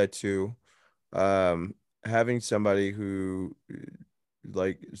of see that too. Um, Having somebody who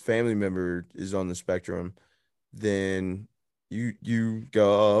like his family member is on the spectrum, then you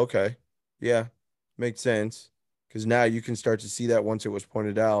go, oh, okay, yeah, makes sense. Because now you can start to see that once it was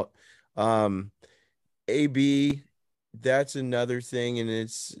pointed out. Um, AB, that's another thing in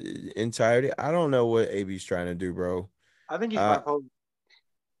its entirety. I don't know what AB's trying to do, bro. I think he's Uh, bipolar.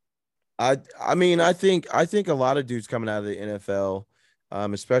 I mean, I think a lot of dudes coming out of the NFL,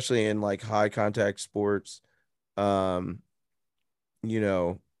 especially in like high contact sports, um, you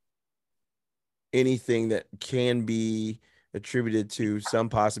know, anything that can be attributed to some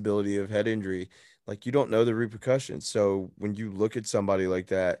possibility of head injury, like you don't know the repercussions. So when you look at somebody like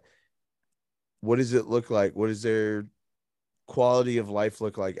that, what does it look like? What does their quality of life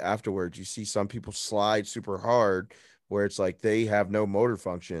look like afterwards? You see some people slide super hard where it's like they have no motor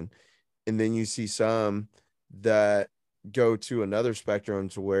function. And then you see some that go to another spectrum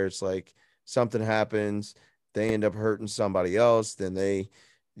to where it's like something happens, they end up hurting somebody else, then they,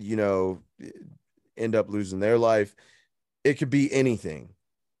 you know, end up losing their life. It could be anything.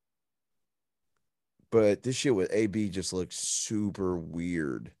 But this shit with AB just looks super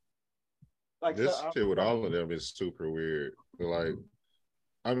weird. Like so, this shit with all of them is super weird. Like,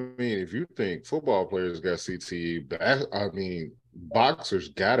 I mean, if you think football players got CTE, I mean, boxers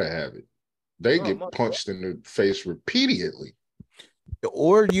gotta have it. They oh, get punched in the face repeatedly.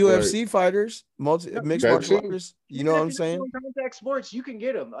 Or Like UFC fighters, mixed that martial too. artists. You know even what if I'm you're not saying? doing contact sports, you can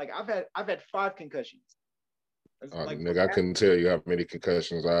get them. Like I've had 5 concussions. It's like Nigga, I couldn't tell you how many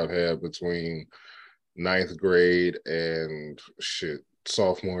concussions I've had between ninth grade and shit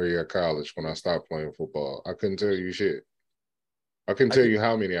sophomore year of college when I stopped playing football. I couldn't tell you shit. I couldn't I tell did. you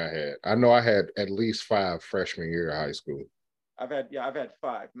how many I had. I know I had at least 5 freshman year of high school. I've had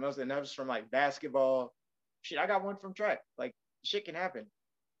 5. Most and that was from like basketball. Shit, I got one from track. Like shit can happen.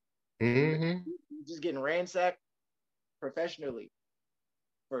 Mm-hmm. Just getting ransacked professionally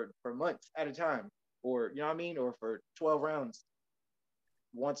for months at a time, or you know what I mean, or for 12 rounds,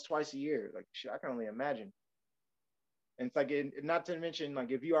 once, twice a year. Like shit, I can only imagine. And it's like, not to mention,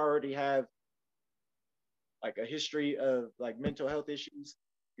 like, if you already have like a history of like mental health issues,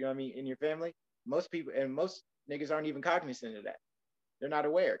 you know what I mean, in your family, most people and most niggas aren't even cognizant of that. They're not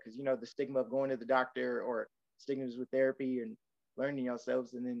aware because, you know, the stigma of going to the doctor or stigmas with therapy and learning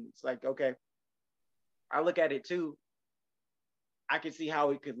yourselves. And then it's like, okay, I look at it too. I can see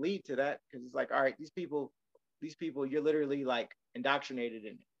how it could lead to that because it's like, all right, these people, you're literally like indoctrinated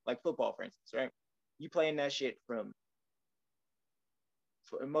in it. Like football, for instance, right? You playing that shit from,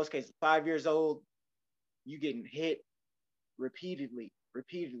 in most cases, 5 years old, you getting hit repeatedly.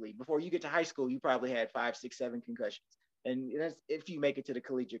 Before you get to high school, you probably had 5, 6, 7 concussions. And that's if you make it to the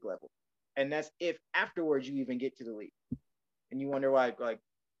collegiate level. And that's if afterwards you even get to the league. And you wonder why, like,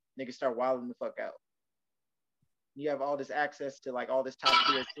 niggas start wilding the fuck out. You have all this access to like all this top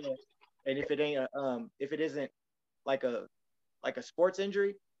tier stuff. And if it isn't like a sports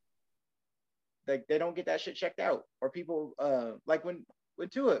injury, like they don't get that shit checked out. Or people like when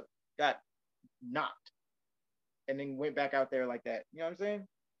Tua got knocked and then went back out there like that. You know what I'm saying?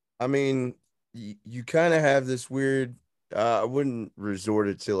 I mean, you kind of have this weird. I wouldn't resort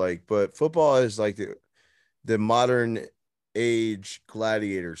it to like, but football is like the modern age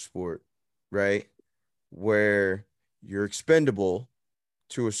gladiator sport, right? Where you're expendable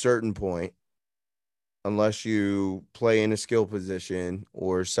to a certain point, unless you play in a skill position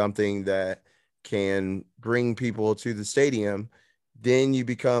or something that can bring people to the stadium, then you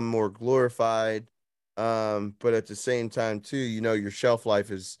become more glorified. But at the same time, too, you know, your shelf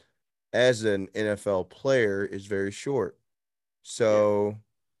life is as an NFL player is very short. So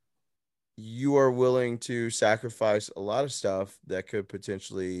you are willing to sacrifice a lot of stuff that could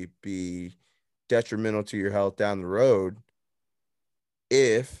potentially be detrimental to your health down the road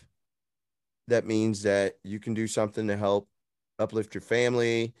if that means that you can do something to help uplift your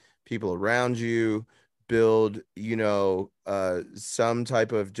family, people around you, build, you know, some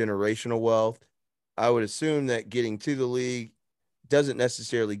type of generational wealth. I would assume that getting to the league doesn't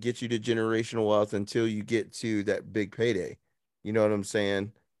necessarily get you to generational wealth until you get to that big payday. You know what I'm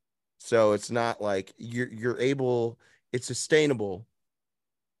saying? So it's not like you're able, it's sustainable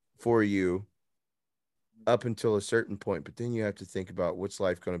for you up until a certain point, but then you have to think about what's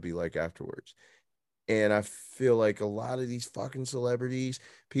life going to be like afterwards. And I feel like a lot of these fucking celebrities,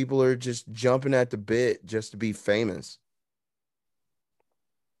 people are just jumping at the bit just to be famous.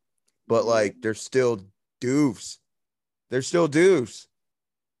 But like they're still doofs. They're still doofs.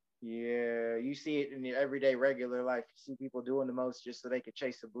 Yeah, you see it in your everyday regular life. You see people doing the most just so they could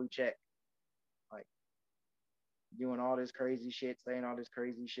chase a blue check. Like doing all this crazy shit, saying all this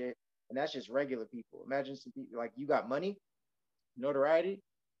crazy shit. And that's just regular people. Imagine some people like you got money, notoriety,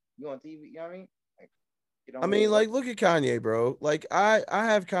 you on TV, you know what I mean? Like you I don't mean, really like, look at Kanye, bro. Like, I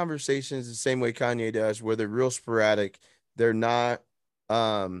have conversations the same way Kanye does, where they're real sporadic. They're not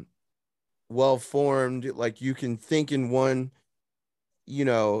well formed. Like, you can think in one, you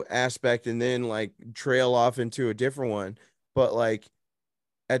know, aspect and then like trail off into a different one. But like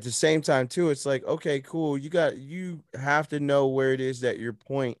at the same time, too, it's like, okay, cool. You have to know where it is that your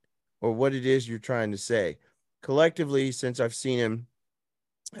point or what it is you're trying to say. Collectively, since I've seen him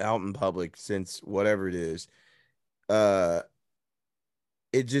out in public, since whatever it is, uh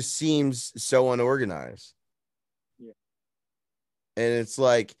it just seems so unorganized. Yeah. And it's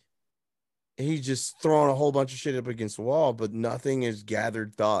like he's just throwing a whole bunch of shit up against the wall, but nothing is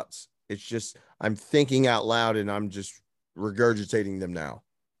gathered thoughts. It's just I'm thinking out loud and I'm just regurgitating them now.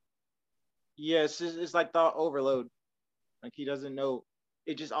 Yeah, it's like thought overload. Like he doesn't know.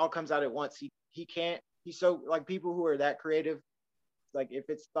 It just all comes out at once. He can't. He's so like people who are that creative. Like if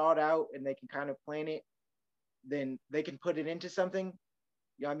it's thought out and they can kind of plan it, then they can put it into something.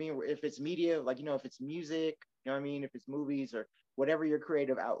 You know what I mean? If it's media, like, you know, if it's music, you know what I mean? If it's movies or whatever your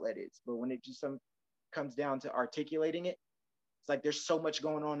creative outlet is. But when it just comes down to articulating it, it's like there's so much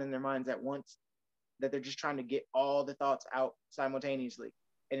going on in their minds at once that they're just trying to get all the thoughts out simultaneously.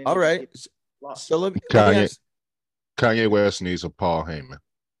 And then All they just right. get lost. So let me Kanye ask Kanye West needs a Paul Heyman.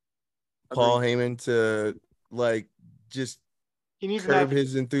 Paul Agreed. Heyman to like just He needs an curb advocate.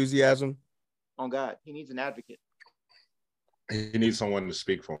 his enthusiasm. On God, he needs an advocate. He needs someone to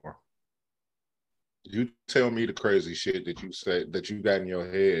speak for him. You tell me the crazy shit that you say that you got in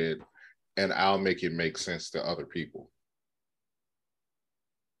your head, and I'll make it make sense to other people.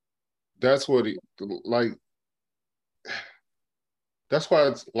 That's what he like. That's why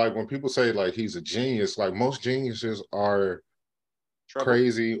it's like when people say like he's a genius, like most geniuses are Trouble.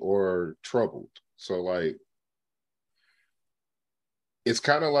 crazy or troubled. So like it's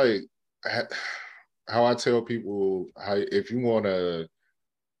kind of like how I tell people how if you want to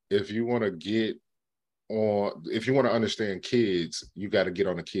get if you want to understand kids, you got to get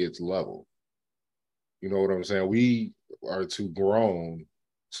on the kids' level. You know what I'm saying? We are too grown,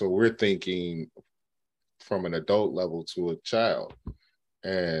 so we're thinking from an adult level to a child,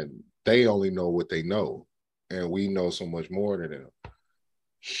 and they only know what they know, and we know so much more than them.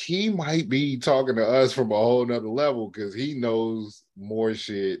 He might be talking to us from a whole nother level because he knows more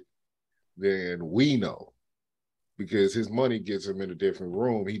shit than we know, because his money gets him in a different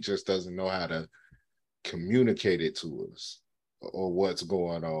room. He just doesn't know how to communicate it to us or what's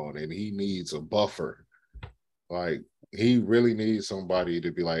going on, and he needs a buffer. Like, he really needs somebody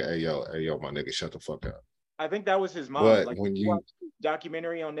to be like, hey yo, my nigga, shut the fuck up. I think that was his mom. But like, when you watch the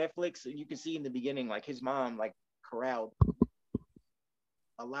documentary on Netflix, you can see in the beginning, like, his mom like corralled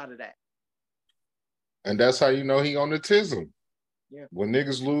a lot of that. And that's how you know he on the tism. Yeah. When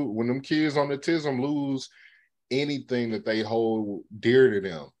niggas lose, when them kids on the tism lose anything that they hold dear to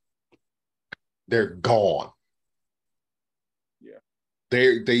them, they're gone. Yeah.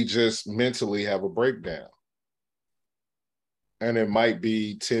 They just mentally have a breakdown. And it might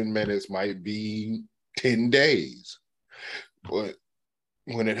be 10 minutes, might be 10 days. But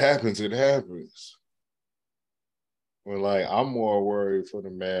when it happens, it happens. But like, I'm more worried for the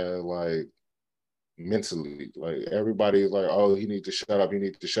man, like, mentally. Like, everybody is like, oh, he needs to shut up, he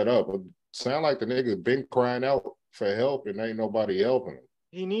needs to shut up. But sound like the nigga been crying out for help and ain't nobody helping him.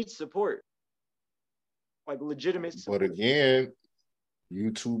 He needs support. Like, legitimate support. But again,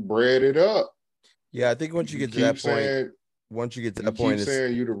 you two bred it up. Yeah, I think once you get to that point, keep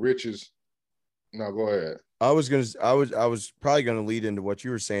saying you the richest. No, go ahead. I was probably gonna lead into what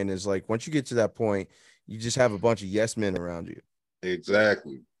you were saying, is like, once you get to that point, you just have a bunch of yes men around you.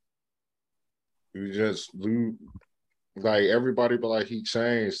 Exactly. Like, everybody be like, he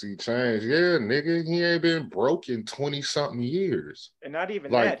changed. Yeah, nigga, he ain't been broke in 20-something years. And not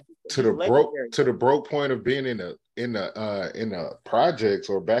even like, that. To the broke point of being in the projects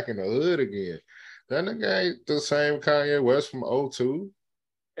or back in the hood again. That nigga ain't the same Kanye West from 02.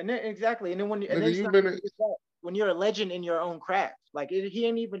 And then exactly. And then when you're a legend in your own craft, like, he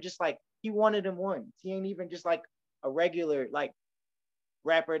ain't even just like, he one of them ones. He ain't even just like a regular like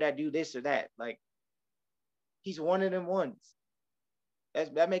rapper that do this or that. Like, he's one of them ones.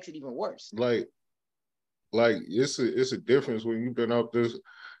 That makes it even worse. Like it's a difference when you've been up this,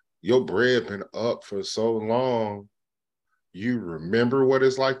 your bread been up for so long. You remember what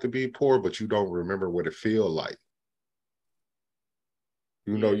it's like to be poor, but you don't remember what it feel like.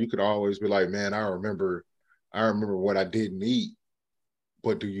 You know, you could always be like, man, I remember what I didn't eat.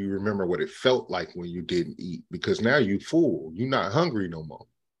 But do you remember what it felt like when you didn't eat? Because now you full. You're not hungry no more.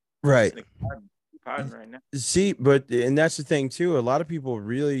 Right. Right now. See, and that's the thing too. A lot of people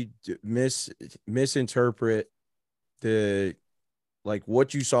really misinterpret the, like,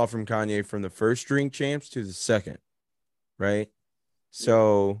 what you saw from Kanye from the first Drink Champs to the second, right?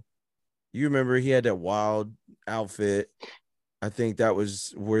 So you remember he had that wild outfit. I think that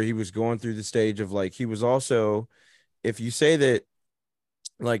was where he was going through the stage of, like, he was also, if you say that,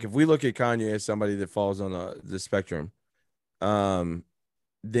 like, if we look at Kanye as somebody that falls on the spectrum, then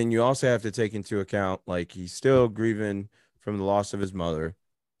you also have to take into account, like, he's still grieving from the loss of his mother,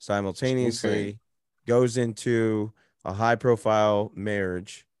 simultaneously goes into a high profile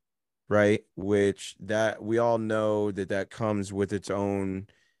marriage, right? Which that we all know that comes with its own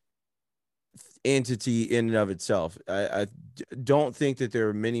entity in and of itself. I don't think that there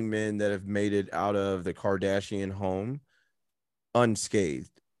are many men that have made it out of the Kardashian home unscathed.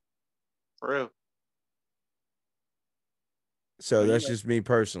 For real. So that's just me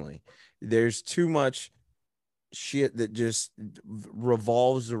personally. There's too much shit that just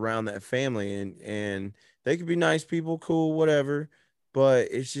revolves around that family, and they could be nice people, cool, whatever, but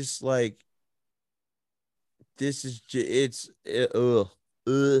it's just like, this is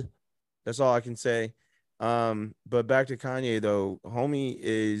that's all I can say. But back to Kanye though, homie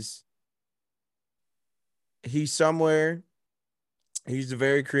he's somewhere. He's a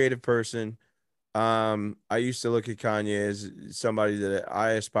very creative person. I used to look at Kanye as somebody that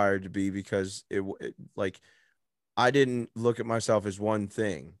I aspired to be, because it like, I didn't look at myself as one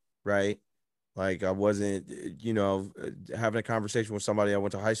thing, right? Like, I wasn't, having a conversation with somebody I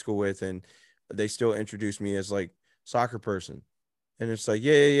went to high school with, and they still introduced me as, like, soccer person. And it's like,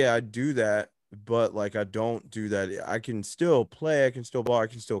 yeah, I do that, but, like, I don't do that. I can still play, I can still ball, I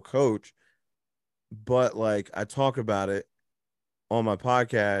can still coach, but, like, I talk about it on my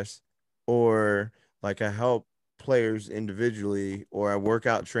podcast, or, like, I help players individually, or I work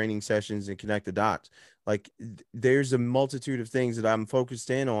out training sessions and connect the dots. Like, there's a multitude of things that I'm focused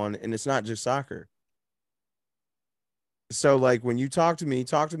in on, and it's not just soccer. So, like, when you talk to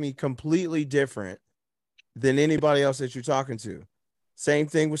me completely different than anybody else that you're talking to. Same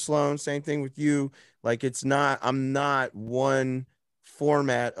thing with Sloan, same thing with you. Like I'm not one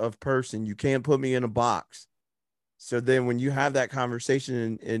format of person. You can't put me in a box. So then when you have that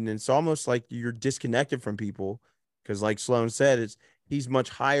conversation and it's almost like you're disconnected from people, because like Sloan said, he's much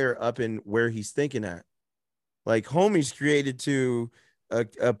higher up in where he's thinking at. Like homie's created to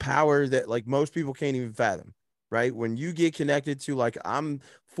a power that like most people can't even fathom, right? When you get connected to like I'm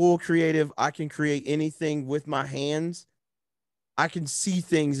full creative, I can create anything with my hands. I can see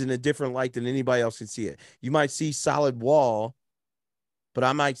things in a different light than anybody else can see it. You might see solid wall, but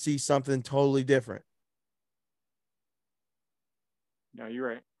I might see something totally different. No, you're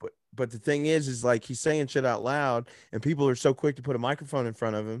right. But the thing is like he's saying shit out loud, and people are so quick to put a microphone in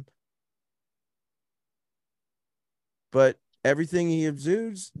front of him. But everything he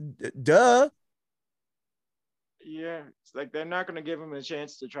exudes, duh. Yeah, it's like they're not gonna give him a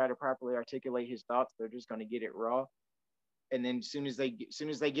chance to try to properly articulate his thoughts. They're just gonna get it raw, and then as soon as they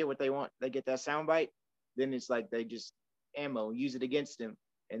get what they want, they get that soundbite. Then it's like they just use it against him,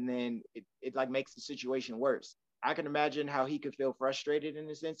 and then it like makes the situation worse. I can imagine how he could feel frustrated in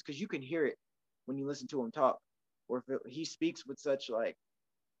a sense because you can hear it when you listen to him talk, or if he speaks with such like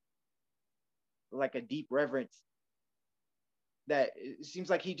a deep reverence that it seems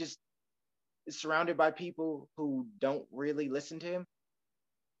like he just is surrounded by people who don't really listen to him.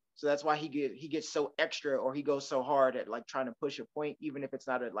 So that's why he gets so extra, or he goes so hard at like trying to push a point, even if it's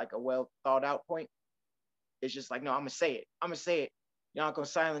not like a well thought out point. It's just like, no, I'm gonna say it. I'm gonna say it. You're not gonna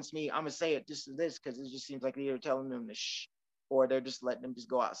silence me. I'm gonna say it. This is this because it just seems like they're telling them to shh, or they're just letting them just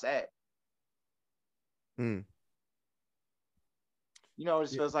go outside. Hmm. You know, it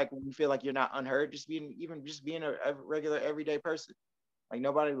just feels like when you feel like you're not unheard, just being a regular everyday person. Like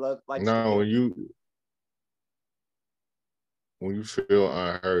nobody likes to No, hear. when you feel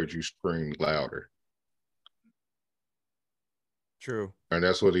unheard, you scream louder. True. And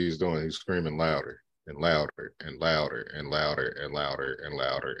that's what he's doing. He's screaming louder and louder and louder and louder and louder and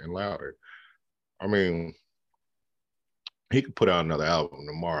louder and louder. I mean, he could put out another album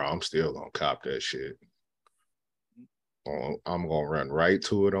tomorrow. I'm still gonna cop that shit. I'm gonna run right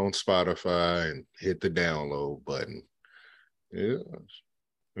to it on Spotify and hit the download button. Yeah,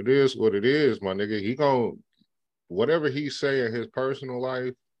 it is what it is, my nigga. He gonna whatever he say in his personal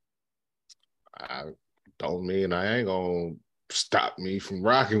life. I don't mean I ain't gonna stop me from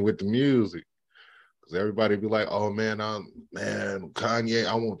rocking with the music. Cause everybody be like, oh man, Kanye,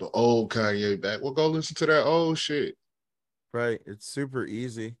 I want the old Kanye back. Well, go listen to that old shit. Right. It's super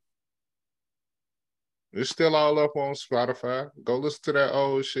easy. It's still all up on Spotify. Go listen to that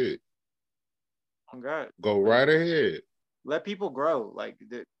old shit. Oh God. Go right ahead. Let people grow. Like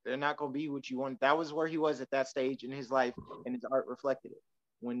they're not gonna be what you want. That was where he was at that stage in his life, and his art reflected it.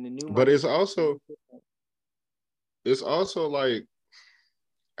 When the new But money, it's also like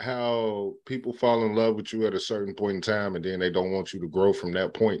how people fall in love with you at a certain point in time and then they don't want you to grow from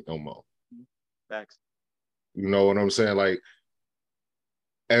that point no more. facts. You know what I'm saying? Like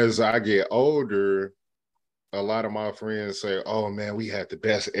as I get older, a lot of my friends say, "Oh man, we had the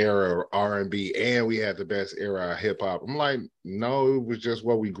best era of R&B and we had the best era of hip hop." I'm like, "No, it was just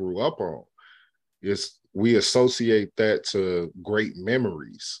what we grew up on. We associate that to great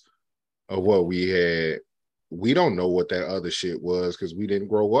memories of what we had. We don't know what that other shit was because we didn't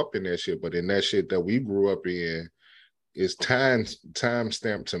grow up in that shit. But in that shit that we grew up in, is time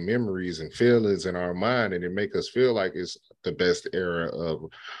stamped to memories and feelings in our mind, and it make us feel like it's the best era of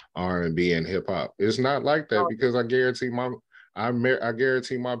R&B and hip hop. It's not like that because I guarantee I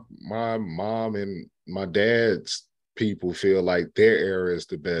guarantee my mom and my dad's people feel like their era is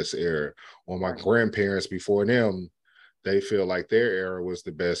the best era, or my grandparents before them, they feel like their era was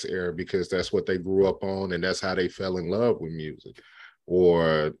the best era because that's what they grew up on and that's how they fell in love with music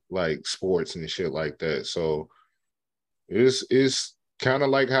or like sports and shit like that. So it's kind of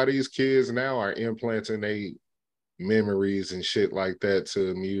like how these kids now are implanting their memories and shit like that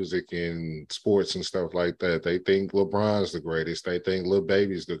to music and sports and stuff like that. They think LeBron's the greatest. They think Lil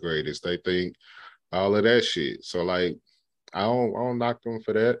Baby's the greatest. They think all of that shit. So like, I don't knock them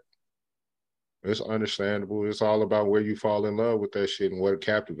for that. It's understandable. It's all about where you fall in love with that shit and what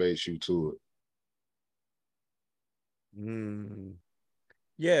captivates you to it. Mm.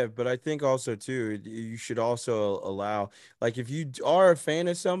 Yeah, but I think also too, you should also allow, like, if you are a fan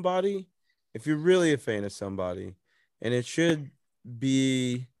of somebody, if you're really a fan of somebody, and it should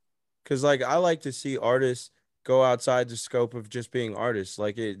be, because like I like to see artists go outside the scope of just being artists.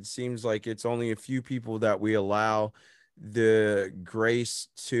 Like it seems like it's only a few people that we allow the grace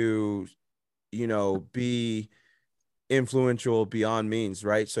to, be influential beyond means,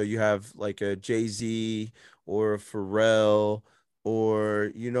 right? So you have like a Jay-Z or a Pharrell,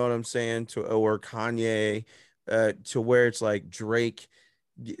 or you know what I'm saying, or Kanye, to where it's like Drake.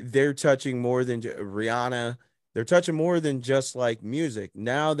 They're touching more than Rihanna. They're touching more than just like music.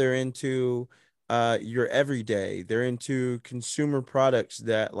 Now they're into your everyday. They're into consumer products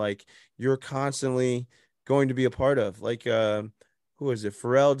that like you're constantly going to be a part of. Like who is it?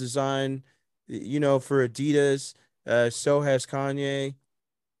 Pharrell design, you know, for Adidas. So has Kanye.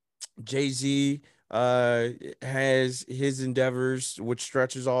 Jay-Z has his endeavors, which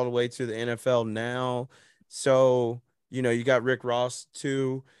stretches all the way to the NFL now. So, you know, you got Rick Ross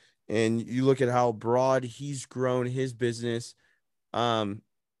too, and you look at how broad he's grown his business. Um,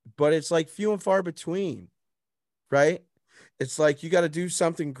 but it's like few and far between, right? It's like you got to do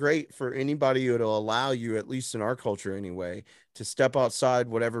something great for anybody who will allow you, at least in our culture anyway, to step outside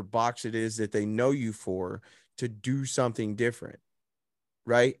whatever box it is that they know you for, to do something different,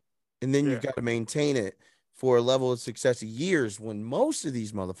 right? And then you've got to maintain it for a level of success of years, when most of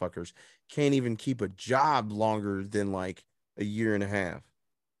these motherfuckers can't even keep a job longer than like a year and a half.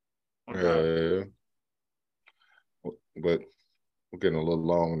 Yeah. But we're getting a little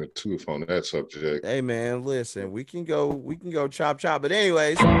long in the tooth on that subject. Hey man, listen, we can go chop chop. But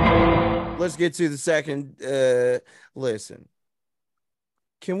anyways, let's get to the second. Listen,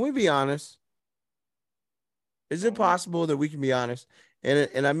 can we be honest? Is it possible that we can be honest?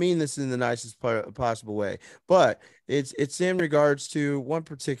 And I mean this in the nicest possible way, but it's in regards to one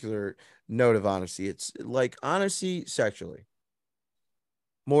particular note of honesty. It's like honesty sexually.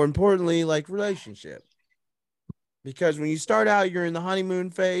 More importantly, like relationship. Because when you start out, you're in the honeymoon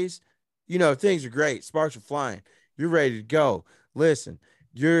phase, you know, things are great, sparks are flying, you're ready to go. Listen,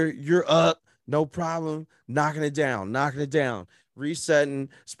 you're up, no problem, knocking it down, resetting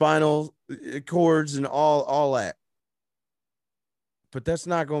spinal cords and all that. But that's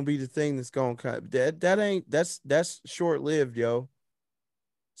not going to be the thing that's going to cut. That's short lived, yo.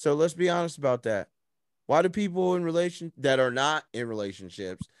 So let's be honest about that. Why do people in relation that are not in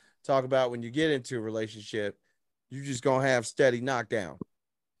relationships talk about when you get into a relationship, you just gonna have steady knockdown?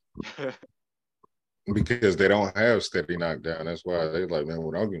 Because they don't have steady knockdown. That's why they like, man,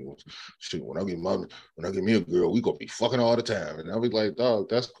 when I get me a girl, we gonna be fucking all the time. And I'll be like, dog,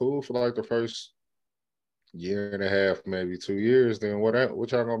 that's cool for like the first year and a half, maybe 2 years. Then what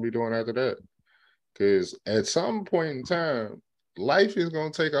y'all gonna be doing after that? Because at some point in time, life is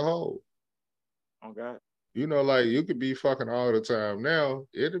gonna take a hold. Oh God. You know, like you could be fucking all the time. Now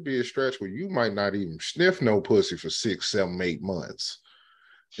it'll be a stretch where you might not even sniff no pussy for 6, 7, 8 months,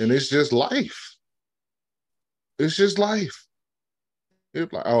 and it's just life. It's just life.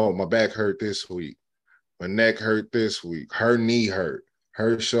 It's like, oh, my back hurt this week, my neck hurt this week, her knee hurt,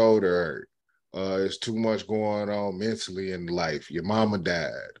 her shoulder hurt. It's too much going on mentally in life. Your mama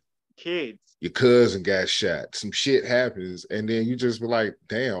died. Kids. Your cousin got shot. Some shit happens, and then you just be like,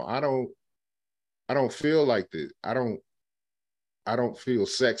 damn, I don't feel like this. I don't feel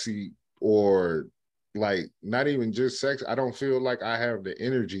sexy, or like not even just sex. I don't feel like I have the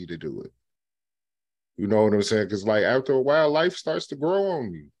energy to do it. You know what I'm saying? Because like after a while, life starts to grow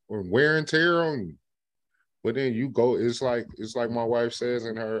on you or wear and tear on you. But then you go, it's like my wife says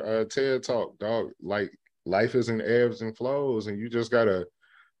in her TED talk, dog, like life is in ebbs and flows, and you just gotta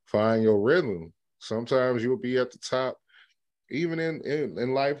find your rhythm. Sometimes you'll be at the top. Even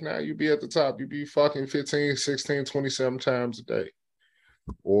in life now, you be at the top. You be fucking 15, 16, 27 times a day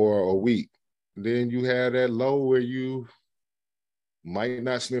or a week. Then you have that low where you might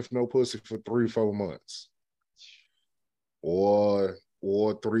not sniff no pussy for 3, 4 months. Or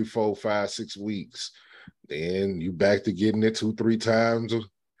 3, 4, 5, 6 weeks. Then you back to getting it 2, 3 times,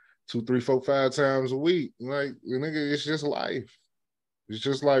 2, 3, 4, 5 times a week. Like, nigga, it's just life. It's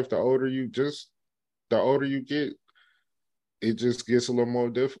just life. The older you get, it just gets a little more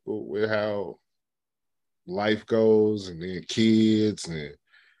difficult with how life goes, and then kids and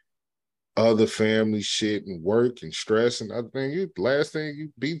other family shit and work and stress and other things. Last thing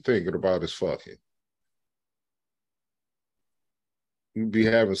you be thinking about is fucking. You be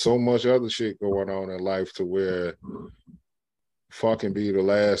having so much other shit going on in life to where fucking be the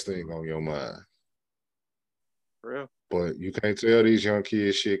last thing on your mind. For real. But you can't tell these young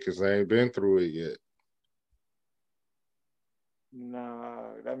kids shit because they ain't been through it yet. Nah,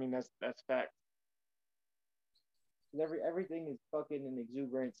 I mean that's fact. Everything is fucking and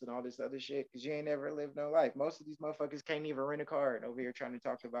exuberance and all this other shit because you ain't ever lived no life. Most of these motherfuckers can't even rent a car and over here trying to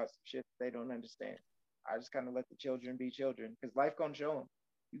talk about some shit they don't understand. I just kind of let the children be children because life gonna show them.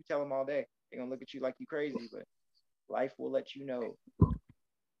 You tell them all day, they gonna look at you like you crazy, but life will let you know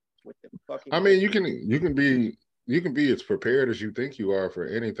what the fucking. I mean, you can you can be as prepared as you think you are for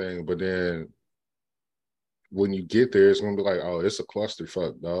anything, but then when you get there, it's gonna be like, oh, it's a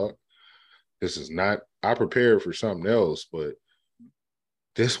clusterfuck, dog. This is not. I prepared for something else, but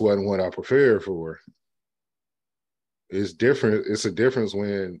this wasn't what I prepared for. It's different. It's a difference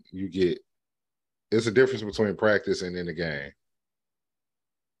when you get. It's a difference between practice and in the game.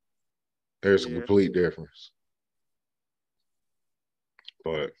 There's a complete difference.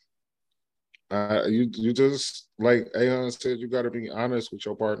 But you just like Aeon said, you got to be honest with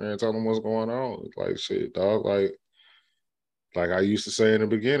your partner and tell them what's going on. Like shit, dog. Like I used to say in the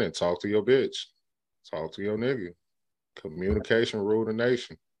beginning, talk to your bitch, talk to your nigga. Communication rule the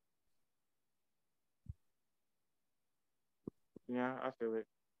nation. Yeah, I feel it.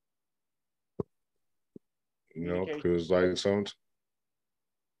 You know, because like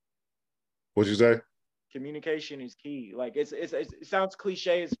what'd you say? Communication is key. Like it sounds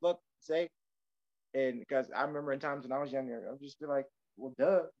cliche as fuck to say, and because I remember in times when I was younger, I'm just be like, well,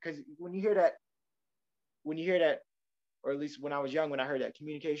 duh. Because when you hear that, or at least when I was young, when I heard that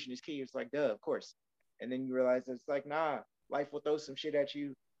communication is key, it's like, duh, of course. And then you realize it's like, nah, life will throw some shit at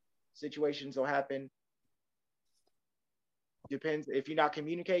you. Situations will happen. Depends if you're not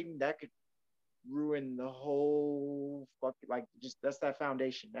communicating, that could ruin the whole fucking like just that's that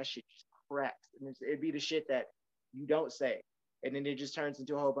foundation. That shit just cracks. And it'd be the shit that you don't say. And then it just turns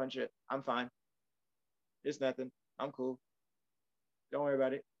into a whole bunch of I'm fine. It's nothing. I'm cool. Don't worry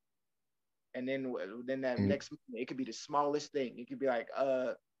about it. And then that next it could be the smallest thing. It could be like,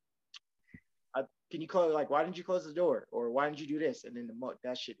 can you close, like, why didn't you close the door? Or why didn't you do this? And then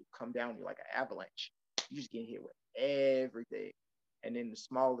that shit would come down you like an avalanche. You just get hit with everything. And then the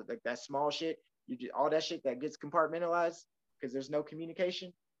small, like that small shit, you just all that shit that gets compartmentalized because there's no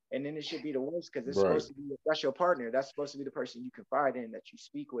communication. And then it should be the worst because it's supposed to be, that's your partner. That's supposed to be the person you confide in, that you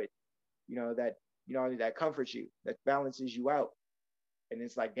speak with, that comforts you, that balances you out. And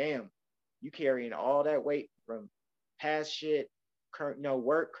it's like, damn, you carrying all that weight from past shit, current,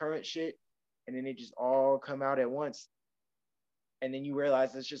 work, current shit, and then it just all come out at once. And then you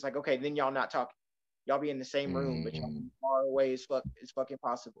realize it's just like, okay, then y'all not talking. Y'all be in the same room, but y'all be far away as fucking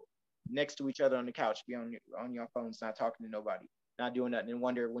possible. Next to each other on the couch, be on your phones, not talking to nobody, not doing nothing, and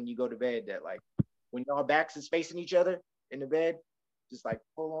wonder when you go to bed that like when y'all backs is facing each other in the bed, just like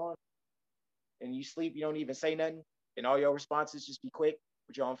full on, and you sleep, you don't even say nothing, and all your responses just be quick.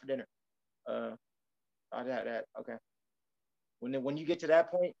 What y'all on for dinner? That okay. When you get to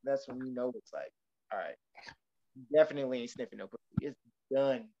that point, that's when you know it's like, all right, definitely ain't sniffing no pussy. It's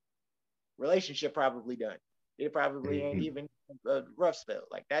done. Relationship probably done. It probably ain't even a rough spell.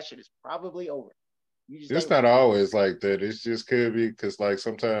 Like that shit is probably over. It's not always like that. It's just could be because like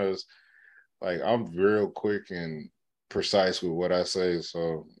sometimes like I'm real quick and precise with what I say.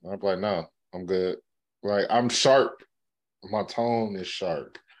 So I'm like, no, I'm good. Like I'm sharp. My tone is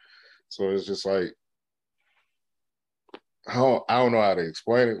sharp. So it's just like I don't know how to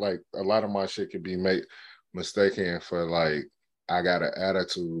explain it. Like a lot of my shit can be mistaken for like I got an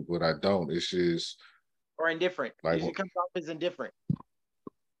attitude, but I don't. It's just or indifferent. Like it comes off as indifferent.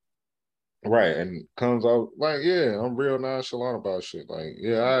 Right, and comes out like, yeah, I'm real nonchalant about shit. Like,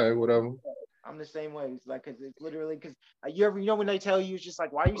 yeah, all right, whatever. I'm the same way. It's like, cause it's literally, cause you ever, when they tell you, it's just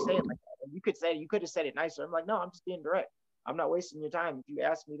like, why are you saying like that? You could have said it nicer. I'm like, no, I'm just being direct. I'm not wasting your time. If you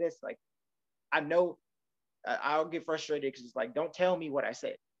ask me this, like, I know I'll get frustrated because it's like, don't tell me what I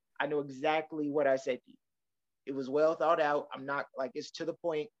said. I know exactly what I said to you. It was well thought out. I'm not like, it's to the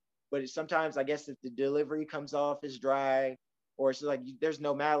point, but sometimes I guess if the delivery comes off as dry, or it's like there's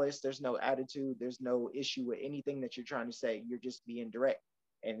no malice, there's no attitude, there's no issue with anything that you're trying to say. You're just being direct.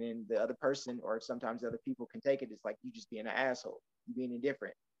 And then the other person, or sometimes other people can take it. It's like you just being an asshole, you being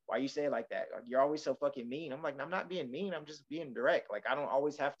indifferent. Why you say it like that? Like, you're always so fucking mean. I'm like, I'm not being mean. I'm just being direct. Like I don't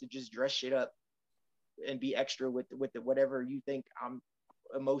always have to just dress shit up and be extra with the whatever you think I'm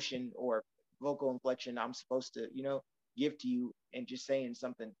emotion or vocal inflection I'm supposed to, give to you, and just saying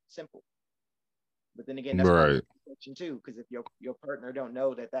something simple. But then again, that's part of the inflection too, because if your partner don't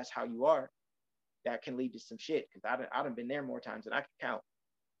know that that's how you are, that can lead to some shit. Because I done been there more times than I can count.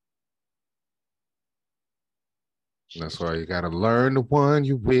 That's why you gotta learn the one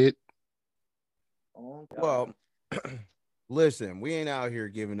you with. Oh, well, listen, we ain't out here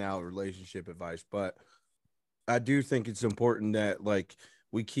giving out relationship advice, but I do think it's important that like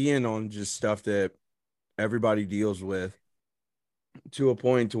we key in on just stuff that everybody deals with to a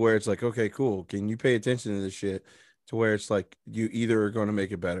point to where it's like, okay, cool. Can you pay attention to this shit? To where it's like you either are going to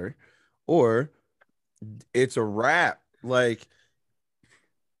make it better or it's a wrap. Like,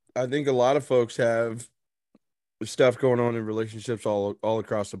 I think a lot of folks have stuff going on in relationships all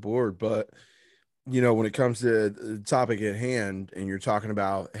across the board, but when it comes to the topic at hand and you're talking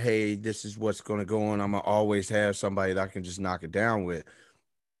about, hey, this is what's going to go on, I'm going to always have somebody that I can just knock it down with.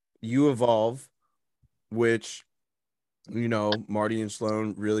 You evolve, which, Marty and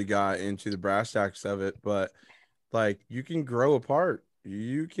Sloan really got into the brass tacks of it, but like you can grow apart.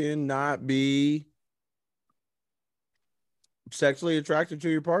 You cannot be sexually attracted to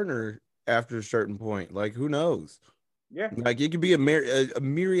your partner after a certain point. Like, who knows? Yeah. Like, it could be a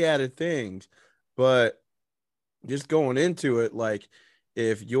myriad of things, but just going into it, like,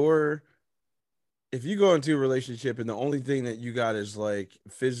 if you go into a relationship and the only thing that you got is like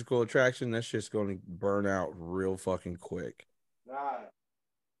physical attraction, that's just going to burn out real fucking quick. Nah.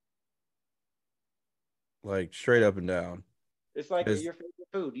 Like, straight up and down. It's like your favorite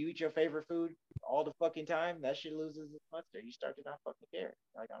food. You eat your favorite food all the fucking time. That shit loses its luster. You start to not fucking care.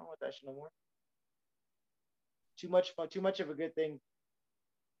 Like, I don't want that shit no more. Too much fun. Too much of a good thing.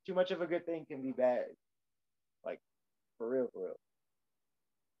 Too much of a good thing can be bad. Like, for real, for real.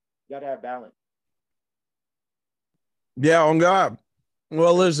 You gotta have balance. Yeah, on God.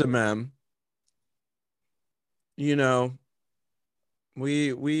 Well, listen, man. We can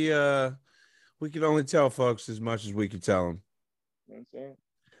only tell folks as much as we can tell them. You know what I'm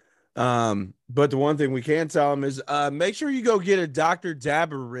saying? But the one thing we can tell them is make sure you go get a Dr.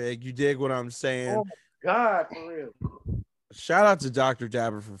 Dabber rig. You dig what I'm saying? Oh my God, for real. Shout out to Dr.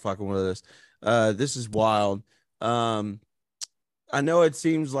 Dabber for fucking with us. This is wild. I know it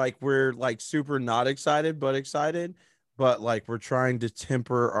seems like we're like super not excited, but like we're trying to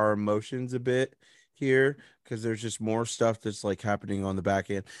temper our emotions a bit here because there's just more stuff that's like happening on the back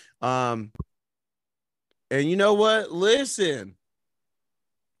end. And you know what? Listen,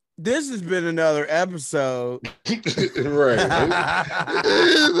 this has been another episode. Right.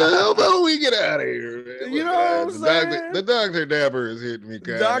 How about we get out of here, man? You know what I'm saying? The Dr. Dabber is hitting me.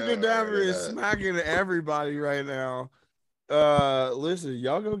 Dr. Dabber is smacking everybody right now. Listen,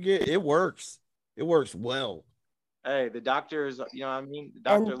 y'all go get it. Works. It works well. Hey, the doctor is, you know what I mean?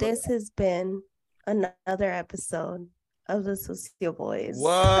 The And doctor this has been another episode of the Sucio Boyz.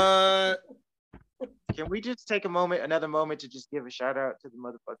 What? Can we just take another moment to just give a shout out to the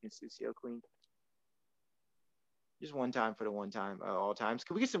motherfucking Sucio Queen? Just one time for the one time, all times.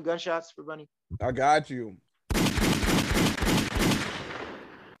 Can we get some gunshots for Bunny? I got you.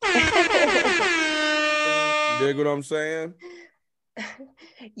 Dig what I'm saying?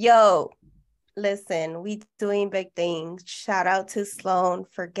 Yo, listen, we doing big things. Shout out to Sloan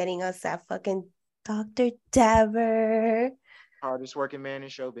for getting us that fucking Dr. Dabber. Hardest working man in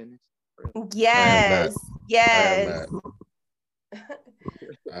show business. Yes, yes.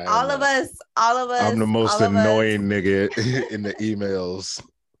 All of us. I'm the most annoying nigga in the emails.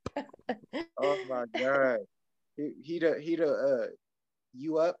 Oh my God. He'd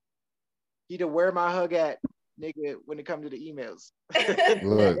you up? He'd where my hug at, nigga, when it comes to the emails.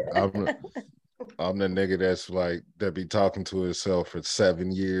 Look, I'm the nigga that's like that be talking to himself for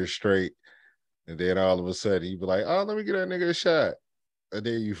 7 years straight, and then all of a sudden he be like, "Oh, let me get that nigga a shot," and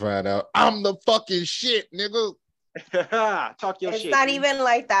then you find out I'm the fucking shit, nigga. Talk your shit. It's not even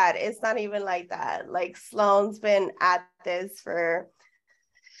like that. It's not even like that. Like, Sloan's been at this for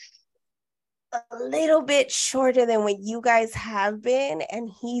a little bit shorter than what you guys have been,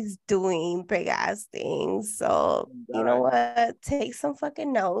 and he's doing big ass things. So you know what? Take some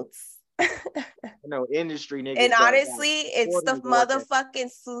fucking notes. No industry niggas. And honestly, it's the motherfucking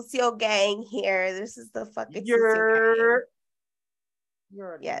Sucio gang here. This is the fucking Sucio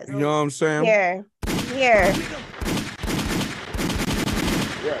gang. Yes. You know what I'm saying? Here.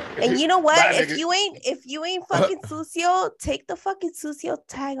 Right. And you know what? Bye, if nigga. you ain't fucking Sucio, take the fucking Sucio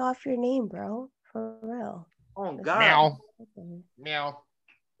tag off your name, bro. For real. Oh God. Meow. Meow.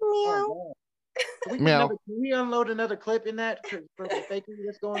 Oh, Meow. can we unload another clip in that for the fakery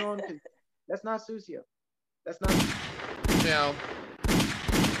that's going on? Because that's not Sucio. That's not. Meow.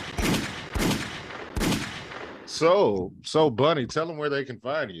 So Bunny, tell them where they can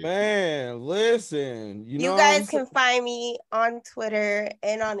find you. Man, listen. You guys can find me on Twitter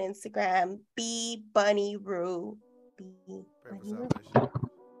and on Instagram. bbunnyru. The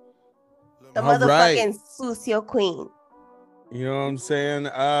All motherfucking right. Sucio Queen. You know what I'm saying?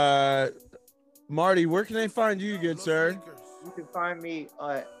 Marty, where can they find you, good sir? You can find me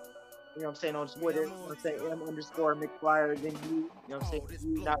you know what I'm saying, on Twitter. You know what I'm saying, M_McFlyer than you. You know what I'm saying?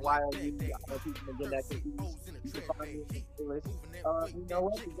 You, not YLU. I know people get that confused. You can find me on the list. You know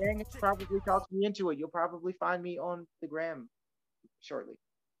what? The gang probably talks me into it. You'll probably find me on the gram shortly.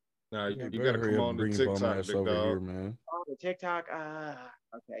 Nah, you gotta come on the TikTok, big over dog. here, man. Oh, the TikTok?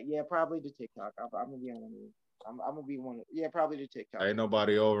 Okay. Yeah, probably the TikTok. I'm gonna be on one of these. I'm gonna be one. Yeah, probably the TikTok. Ain't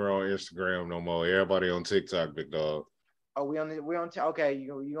nobody over on Instagram no more. Everybody on TikTok, big dog. Oh, we on. Okay,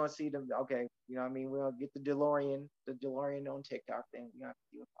 you gonna see them? Okay, you know what I mean. We're gonna get the DeLorean on TikTok. Then we have to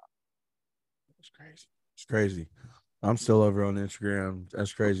do it. It's crazy. It's crazy. I'm still over on Instagram.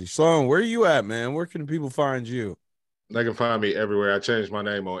 That's crazy. Sloan, where are you at, man? Where can people find you? They can find me everywhere. I changed my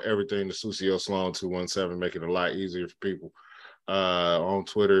name on everything to Sucio Sloan 217, making it a lot easier for people. On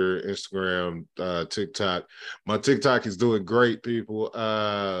Twitter, Instagram, TikTok. My TikTok is doing great, people.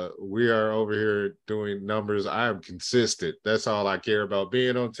 We are over here doing numbers. I am consistent. That's all I care about,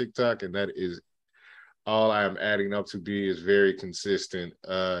 being on TikTok, and that is all I am adding up to be is very consistent.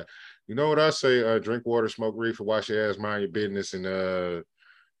 You know what I say? Drink water, smoke reefer, wash your ass, mind your business, and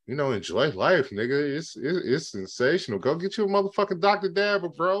enjoy life, nigga. It's sensational. Go get you a motherfucking Dr. Dabber,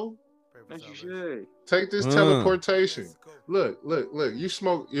 bro. Yes, you should. Take this teleportation. Look.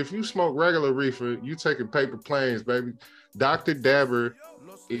 If you smoke regular reefer, you taking paper planes, baby. Dr. Dabber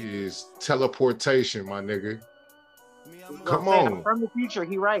is teleportation, my nigga. Come on. From the future,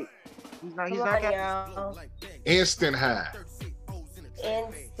 he right. He's not instant high.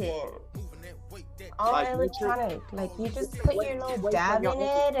 Instant. All like electronic. Like you just put your little dab in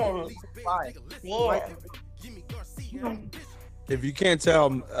it and damn. If you can't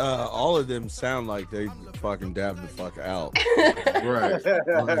tell, all of them sound like they fucking dab the fuck out. Right.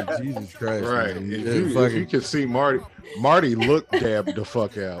 Like, Jesus Christ. Right. Man. If you can see Marty look dab the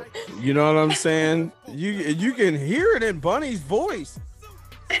fuck out. You know what I'm saying? You can hear it in Bunny's voice.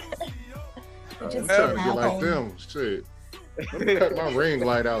 I'm trying to get like them. Shit. Let me cut my ring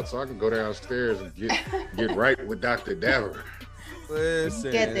light out so I can go downstairs and get right with Dr. Dabber.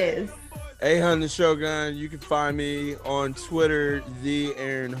 Listen. Get this. A-Hun the Shogun. You can find me on Twitter, the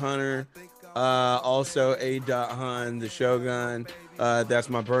Aaron Hunter. Also A.Hun the Shogun. That's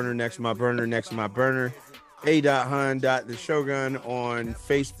my burner next to my burner next to my burner. A.Hun the Shogun on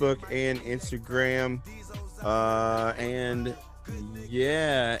Facebook and Instagram. And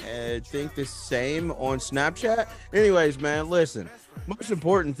yeah, I think the same on Snapchat. Anyways, man, listen. Most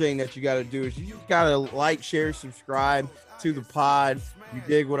important thing that you got to do is you got to like, share, subscribe to the pod. You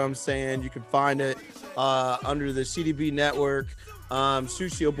dig what I'm saying? You can find it under the CDB Network,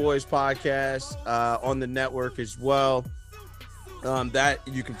 Sucio Boyz podcast on the network as well. That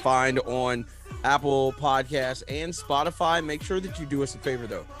you can find on Apple Podcasts and Spotify. Make sure that you do us a favor,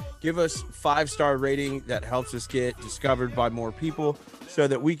 though. Give us 5-star rating. That helps us get discovered by more people so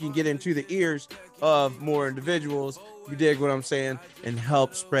that we can get into the ears of more individuals. You dig what I'm saying? And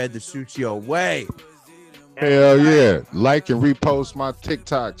help spread the Sucio way. Hell yeah. Like and repost my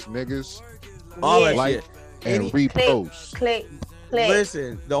TikToks, niggas. All that like shit. and repost. Click.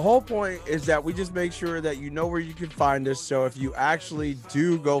 Listen, the whole point is that we just make sure that you know where you can find us. So if you actually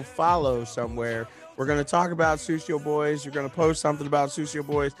do go follow somewhere, we're going to talk about Sucio Boyz. You're going to post something about Sucio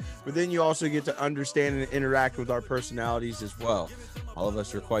Boyz, but then you also get to understand and interact with our personalities as well. All of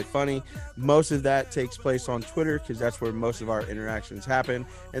us are quite funny. Most of that takes place on Twitter because that's where most of our interactions happen.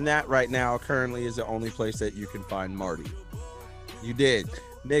 And that right now currently is the only place that you can find Marty. You did.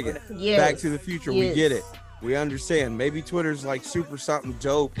 Nigga, Yes. Back to the Future. Yes. We get it. We understand. Maybe Twitter's like super something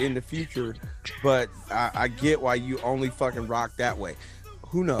dope in the future, but I get why you only fucking rock that way.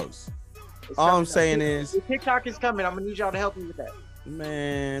 Who knows? All I'm saying is TikTok is coming. I'm gonna need y'all to help me with that.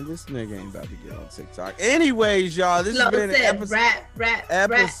 Man, this nigga ain't about to get on TikTok. Anyways, y'all, this has been episode wrap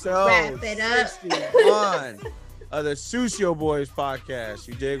it up. 61 of the Sucio Boyz podcast.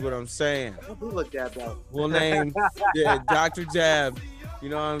 You dig what I'm saying? We look dabbed out. We'll name Dr. Dab. You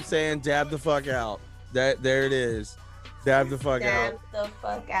know what I'm saying? Dab the fuck out. There it is. Dab the fuck out. Dab the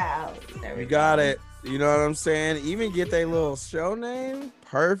fuck out. There we You got it. You know what I'm saying? Even get their little show name.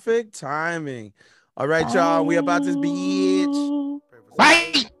 Perfect timing. All right, y'all. We about this bitch.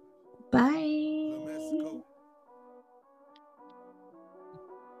 Bye.